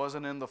 It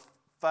wasn't in the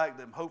fact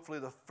that hopefully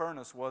the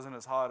furnace wasn't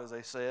as hot as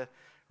they said,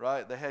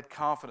 right? They had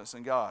confidence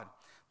in God.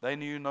 They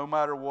knew no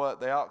matter what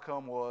the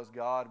outcome was,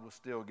 God was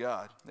still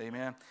God,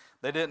 amen?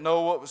 They didn't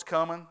know what was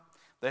coming.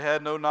 They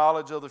had no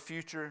knowledge of the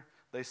future.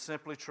 They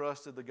simply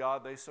trusted the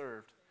God they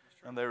served,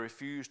 and they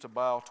refused to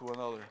bow to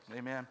another.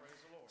 Amen.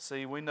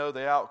 See, we know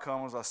the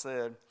outcome, as I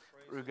said.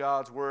 Through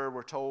God's word,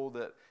 we're told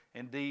that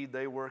indeed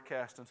they were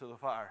cast into the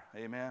fire.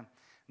 Amen.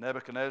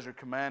 Nebuchadnezzar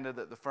commanded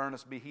that the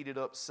furnace be heated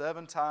up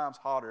 7 times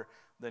hotter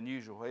than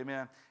usual.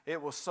 Amen.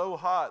 It was so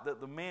hot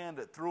that the men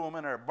that threw them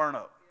in there burnt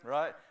up,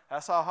 right?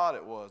 That's how hot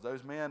it was.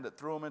 Those men that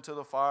threw them into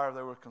the fire,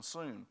 they were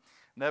consumed.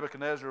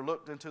 Nebuchadnezzar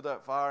looked into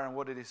that fire, and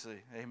what did he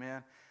see?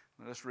 Amen.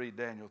 Let's read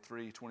Daniel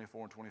 3,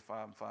 24 and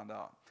 25 and find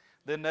out.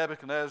 Then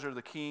Nebuchadnezzar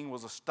the king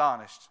was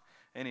astonished,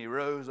 and he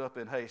rose up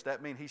in haste.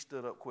 That means he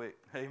stood up quick.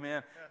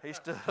 Amen. He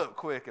stood up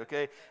quick,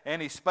 okay?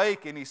 And he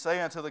spake, and he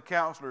said unto the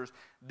counselors,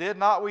 Did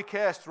not we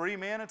cast 3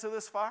 men into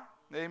this fire?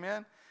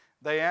 Amen.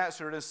 They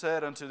answered and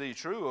said unto thee,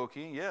 True, O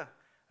king. Yeah,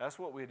 that's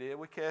what we did.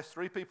 We cast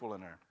 3 people in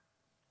there.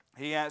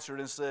 He answered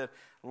and said,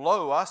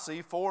 Lo, I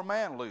see 4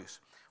 men loose,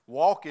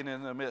 walking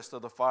in the midst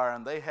of the fire,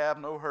 and they have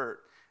no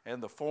hurt.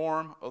 And the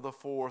form of the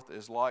 4th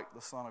is like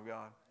the Son of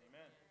God.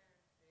 Amen.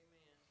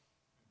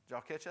 Did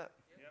y'all catch that?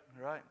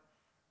 Yep. Right?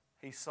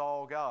 He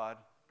saw God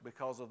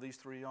because of these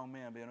 3 young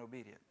men being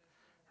obedient.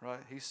 Right?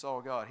 He saw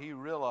God. He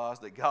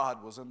realized that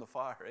God was in the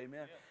fire.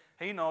 Amen.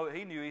 Yep.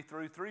 He knew he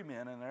threw 3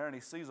 men in there, and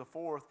he sees a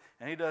 4th,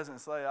 and he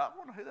doesn't say, I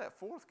wonder who that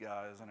 4th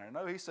guy is in there.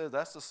 No, he says,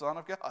 that's the Son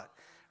of God.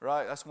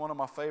 Right? That's one of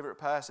my favorite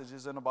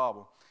passages in the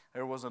Bible.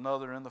 There was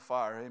another in the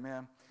fire.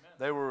 Amen.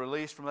 They were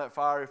released from that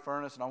fiery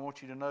furnace, and I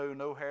want you to know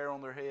no hair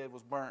on their head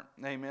was burnt.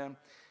 Amen.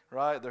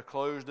 Right? Their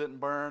clothes didn't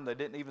burn. They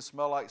didn't even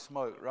smell like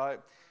smoke. Right?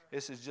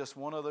 This is just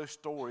one of those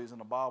stories in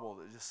the Bible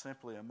that just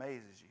simply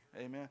amazes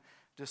you. Amen.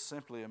 Just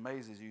simply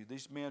amazes you.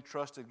 These men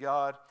trusted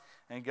God,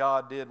 and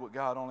God did what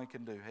God only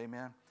can do.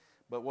 Amen.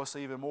 But what's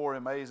even more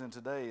amazing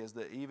today is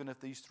that even if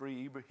these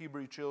 3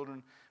 Hebrew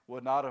children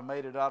would not have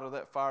made it out of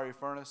that fiery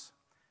furnace,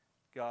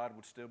 God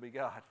would still be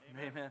God.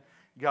 Amen.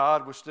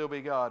 God would still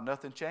be God.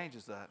 Nothing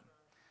changes that.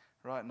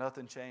 Right?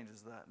 Nothing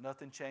changes that.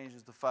 Nothing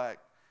changes the fact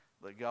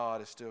that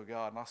God is still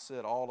God. And I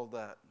said all of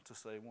that to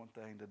say one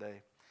thing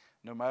today.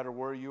 No matter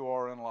where you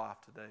are in life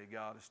today,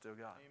 God is still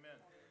God.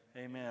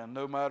 Amen. Amen.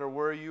 No matter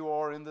where you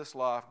are in this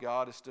life,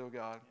 God is still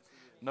God.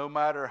 No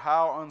matter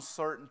how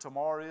uncertain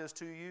tomorrow is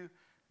to you,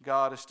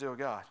 God is still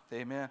God.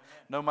 Amen.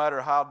 No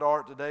matter how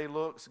dark today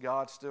looks,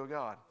 God's still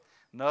God.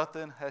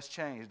 Nothing has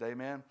changed.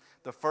 Amen.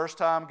 The first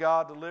time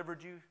God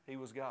delivered you, He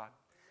was God.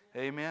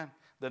 Amen.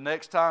 The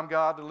next time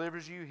God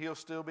delivers you, He'll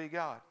still be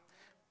God.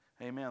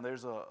 Amen.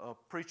 There's a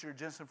preacher,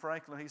 Jensen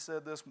Franklin, he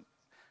said this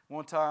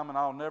one time, and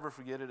I'll never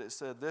forget it. It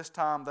said, this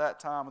time, that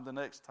time, and the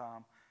next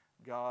time,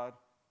 God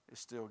is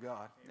still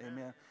God. Amen.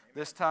 Amen.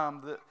 This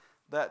time,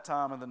 that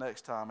time, and the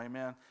next time.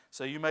 Amen.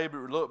 So you may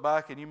look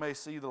back and you may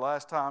see the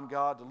last time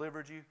God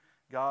delivered you,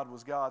 God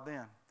was God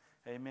then.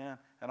 Amen.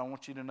 And I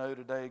want you to know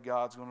today,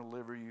 God's going to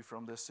deliver you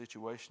from this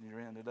situation you're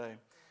in today.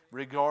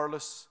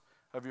 Regardless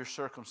of your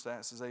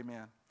circumstances.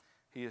 Amen.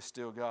 He is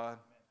still God.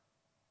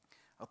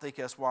 I think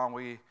that's why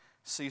we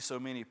see so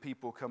many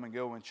people come and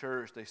go in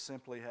church. They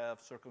simply have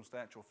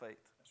circumstantial faith.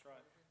 That's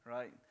right.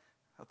 Right?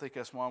 I think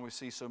that's why we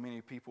see so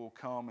many people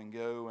come and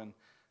go. And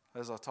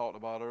as I talked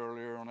about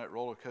earlier on that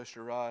roller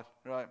coaster ride,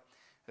 right?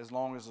 As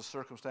long as the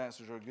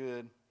circumstances are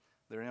good,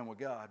 they're in with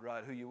God,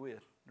 right? Who you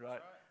with,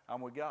 right?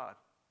 I'm with God.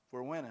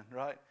 We're winning,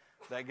 right?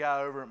 That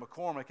guy over at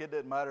McCormick, it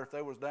didn't matter if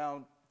they was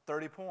down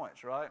 30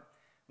 points, right?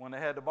 When they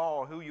had the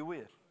ball, who you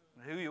with?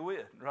 Who you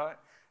with, right?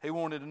 He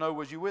wanted to know,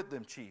 was you with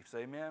them Chiefs?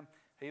 Amen.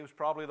 He was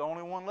probably the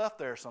only one left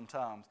there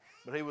sometimes.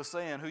 But he was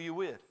saying, who you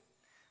with?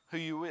 Who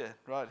you with,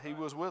 right? He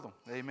was with them.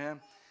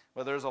 Amen.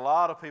 But there's a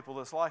lot of people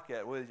that's like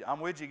that. I'm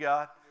with you,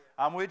 God.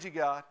 I'm with you,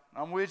 God.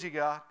 I'm with you,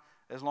 God.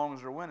 As long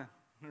as they're winning,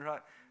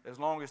 right? As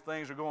long as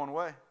things are going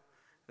away.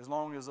 As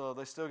long as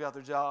they still got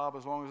their job.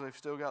 As long as they've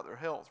still got their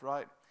health,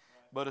 right?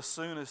 But as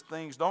soon as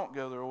things don't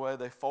go their way,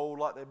 they fold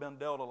like they've been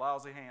dealt a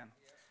lousy hand,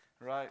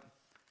 right?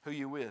 Who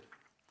you with?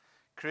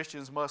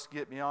 Christians must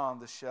get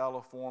beyond the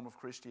shallow form of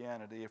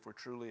Christianity if we're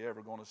truly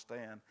ever going to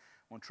stand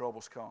when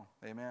troubles come.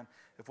 Amen.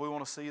 If we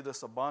want to see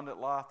this abundant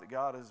life that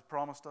God has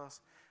promised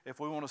us, if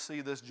we want to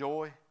see this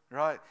joy,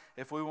 right?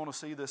 If we want to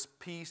see this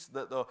peace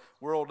that the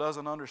world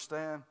doesn't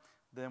understand,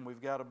 then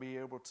we've got to be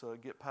able to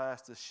get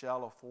past this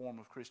shallow form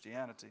of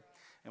Christianity.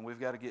 And we've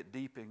got to get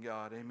deep in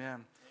God. Amen.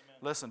 Amen.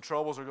 Listen,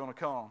 troubles are going to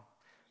come,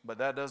 but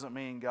that doesn't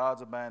mean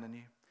God's abandoned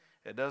you.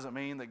 It doesn't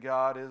mean that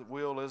God's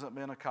will isn't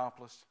been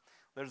accomplished.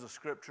 There's a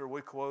scripture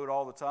we quote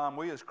all the time.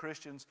 We as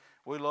Christians,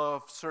 we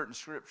love certain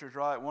scriptures,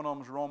 right? One of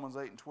them is Romans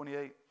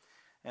 8:28.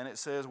 And it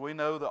says, we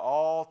know that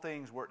all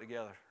things work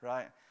together,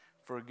 right,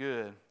 for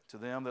good to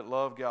them that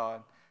love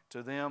God,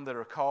 to them that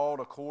are called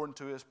according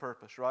to His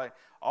purpose, right?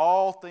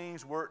 All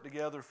things work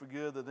together for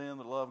good to them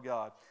that love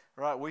God,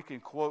 right? We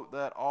can quote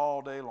that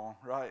all day long,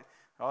 right?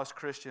 Us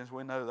Christians,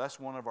 we know that's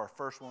one of our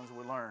first ones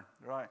we learn,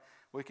 right?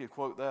 We can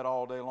quote that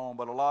all day long,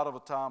 but a lot of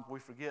the time we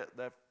forget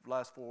that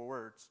last four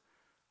words,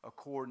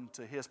 according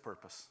to His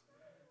purpose.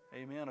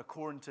 Amen,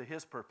 according to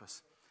His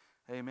purpose.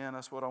 Amen.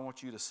 That's what I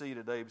want you to see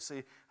today.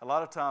 See, a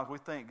lot of times we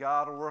think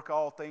God will work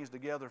all things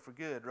together for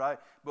good, right?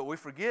 But we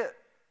forget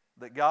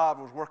that God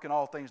was working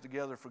all things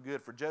together for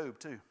good for Job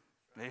too.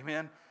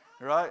 Amen.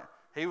 Right?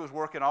 He was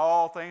working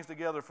all things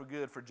together for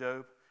good for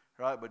Job,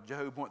 right? But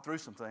Job went through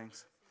some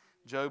things.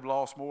 Job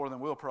lost more than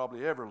we'll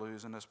probably ever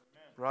lose in this,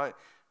 right?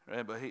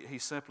 But he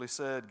simply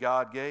said,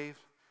 God gave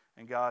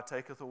and God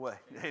taketh away.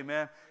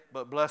 Amen.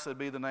 But blessed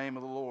be the name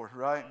of the Lord,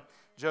 right?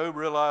 Job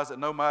realized that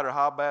no matter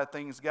how bad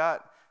things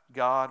got,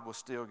 God was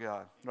still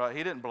God, right?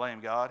 He didn't blame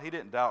God. He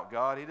didn't doubt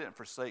God. He didn't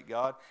forsake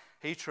God.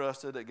 He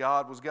trusted that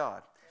God was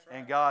God,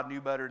 and God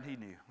knew better than he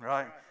knew,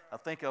 right? I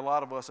think a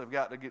lot of us have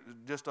got to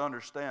just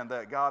understand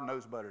that God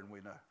knows better than we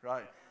know,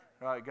 right?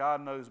 Right?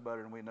 God knows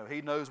better than we know.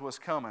 He knows what's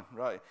coming,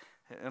 right?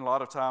 And a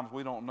lot of times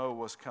we don't know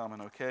what's coming,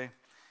 okay?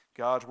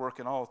 God's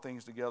working all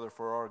things together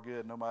for our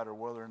good, no matter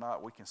whether or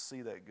not we can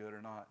see that good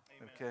or not,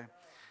 okay?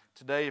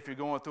 Today, if you're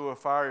going through a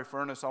fiery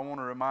furnace, I want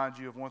to remind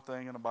you of one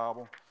thing in the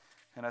Bible.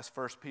 And that's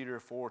 1 Peter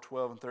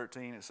 4:12 and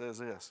 13. It says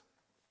this.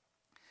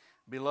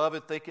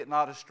 Beloved, think it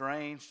not as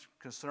strange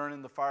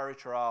concerning the fiery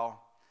trial,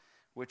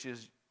 which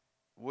is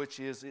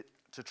it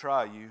to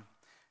try you,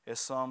 as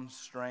some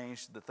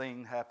strange the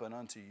thing happen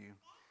unto you.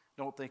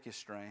 Don't think it's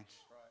strange,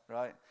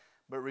 right?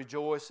 But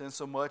rejoice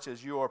insomuch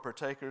as you are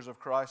partakers of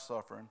Christ's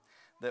suffering,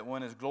 that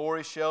when His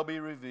glory shall be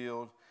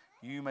revealed,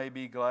 you may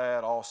be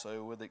glad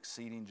also with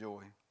exceeding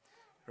joy,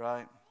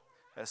 right?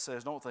 That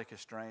says don't think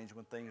it's strange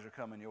when things are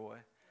coming your way.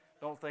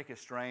 Don't think it's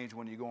strange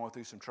when you're going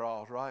through some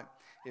trials, right?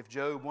 If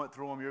Job went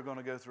through them, you're going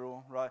to go through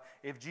them, right?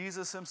 If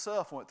Jesus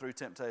Himself went through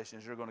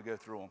temptations, you're going to go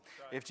through them.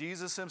 Right. If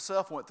Jesus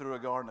Himself went through a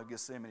Garden of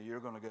Gethsemane, you're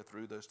going to go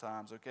through those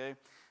times, okay?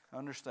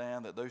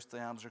 Understand that those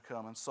times are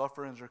coming.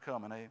 Sufferings are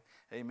coming,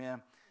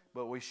 amen?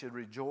 But we should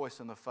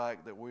rejoice in the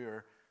fact that we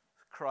are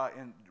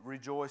crying,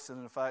 rejoice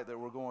in the fact that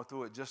we're going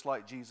through it just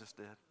like Jesus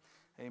did,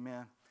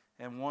 amen?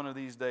 And one of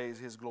these days,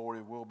 His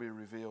glory will be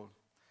revealed.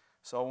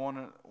 So I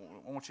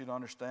want you to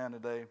understand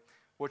today,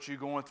 what you're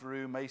going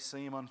through may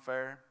seem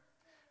unfair,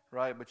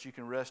 right? But you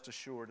can rest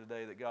assured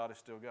today that God is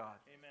still God.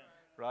 Amen.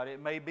 Right?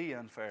 It may be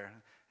unfair.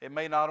 It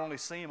may not only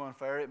seem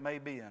unfair, it may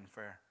be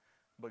unfair.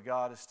 But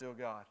God is still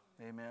God.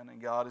 Amen.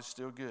 And God is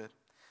still good.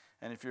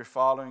 And if you're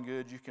following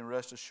good, you can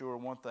rest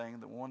assured one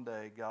thing, that one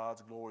day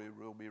God's glory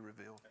will be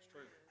revealed. That's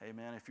true.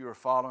 Amen. If you are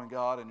following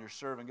God and you're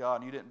serving God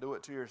and you didn't do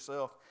it to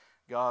yourself,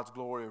 God's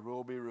glory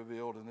will be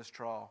revealed in this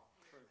trial.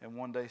 True. And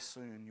one day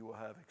soon you will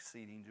have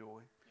exceeding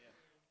joy.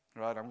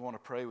 Right, I'm going to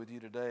pray with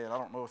you today, and I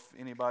don't know if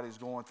anybody's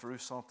going through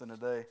something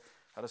today.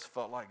 I just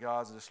felt like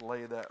God's just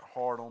laid that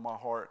hard on my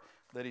heart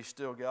that He's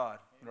still God,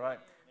 right?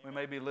 We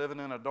may be living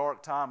in a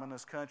dark time in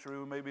this country.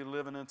 We may be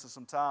living into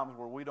some times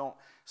where we don't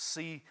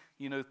see,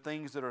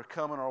 things that are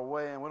coming our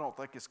way, and we don't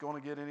think it's going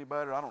to get any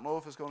better. I don't know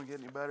if it's going to get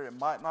any better. It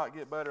might not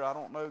get better. I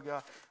don't know,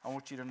 God. I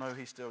want you to know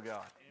He's still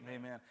God.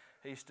 Amen.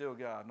 He's still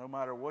God. No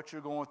matter what you're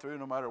going through,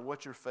 no matter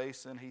what you're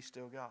facing, He's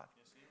still God.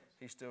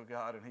 He's still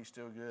God, and He's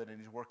still good, and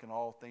He's working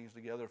all things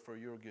together for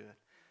your good.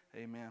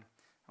 Amen.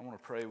 I want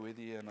to pray with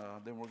you, and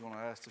then we're going to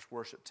ask this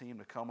worship team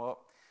to come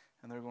up,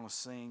 and they're going to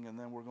sing, and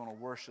then we're going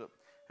to worship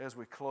as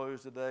we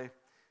close today.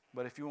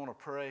 But if you want to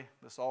pray,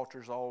 this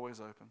altar is always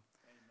open.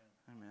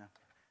 Amen.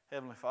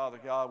 Heavenly Father,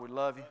 God, we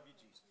love you.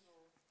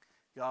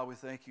 God, we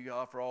thank you,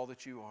 God, for all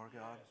that you are,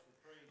 God.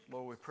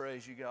 Lord, we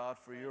praise you, God,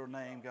 for your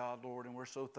name, God, Lord, and we're so thankful.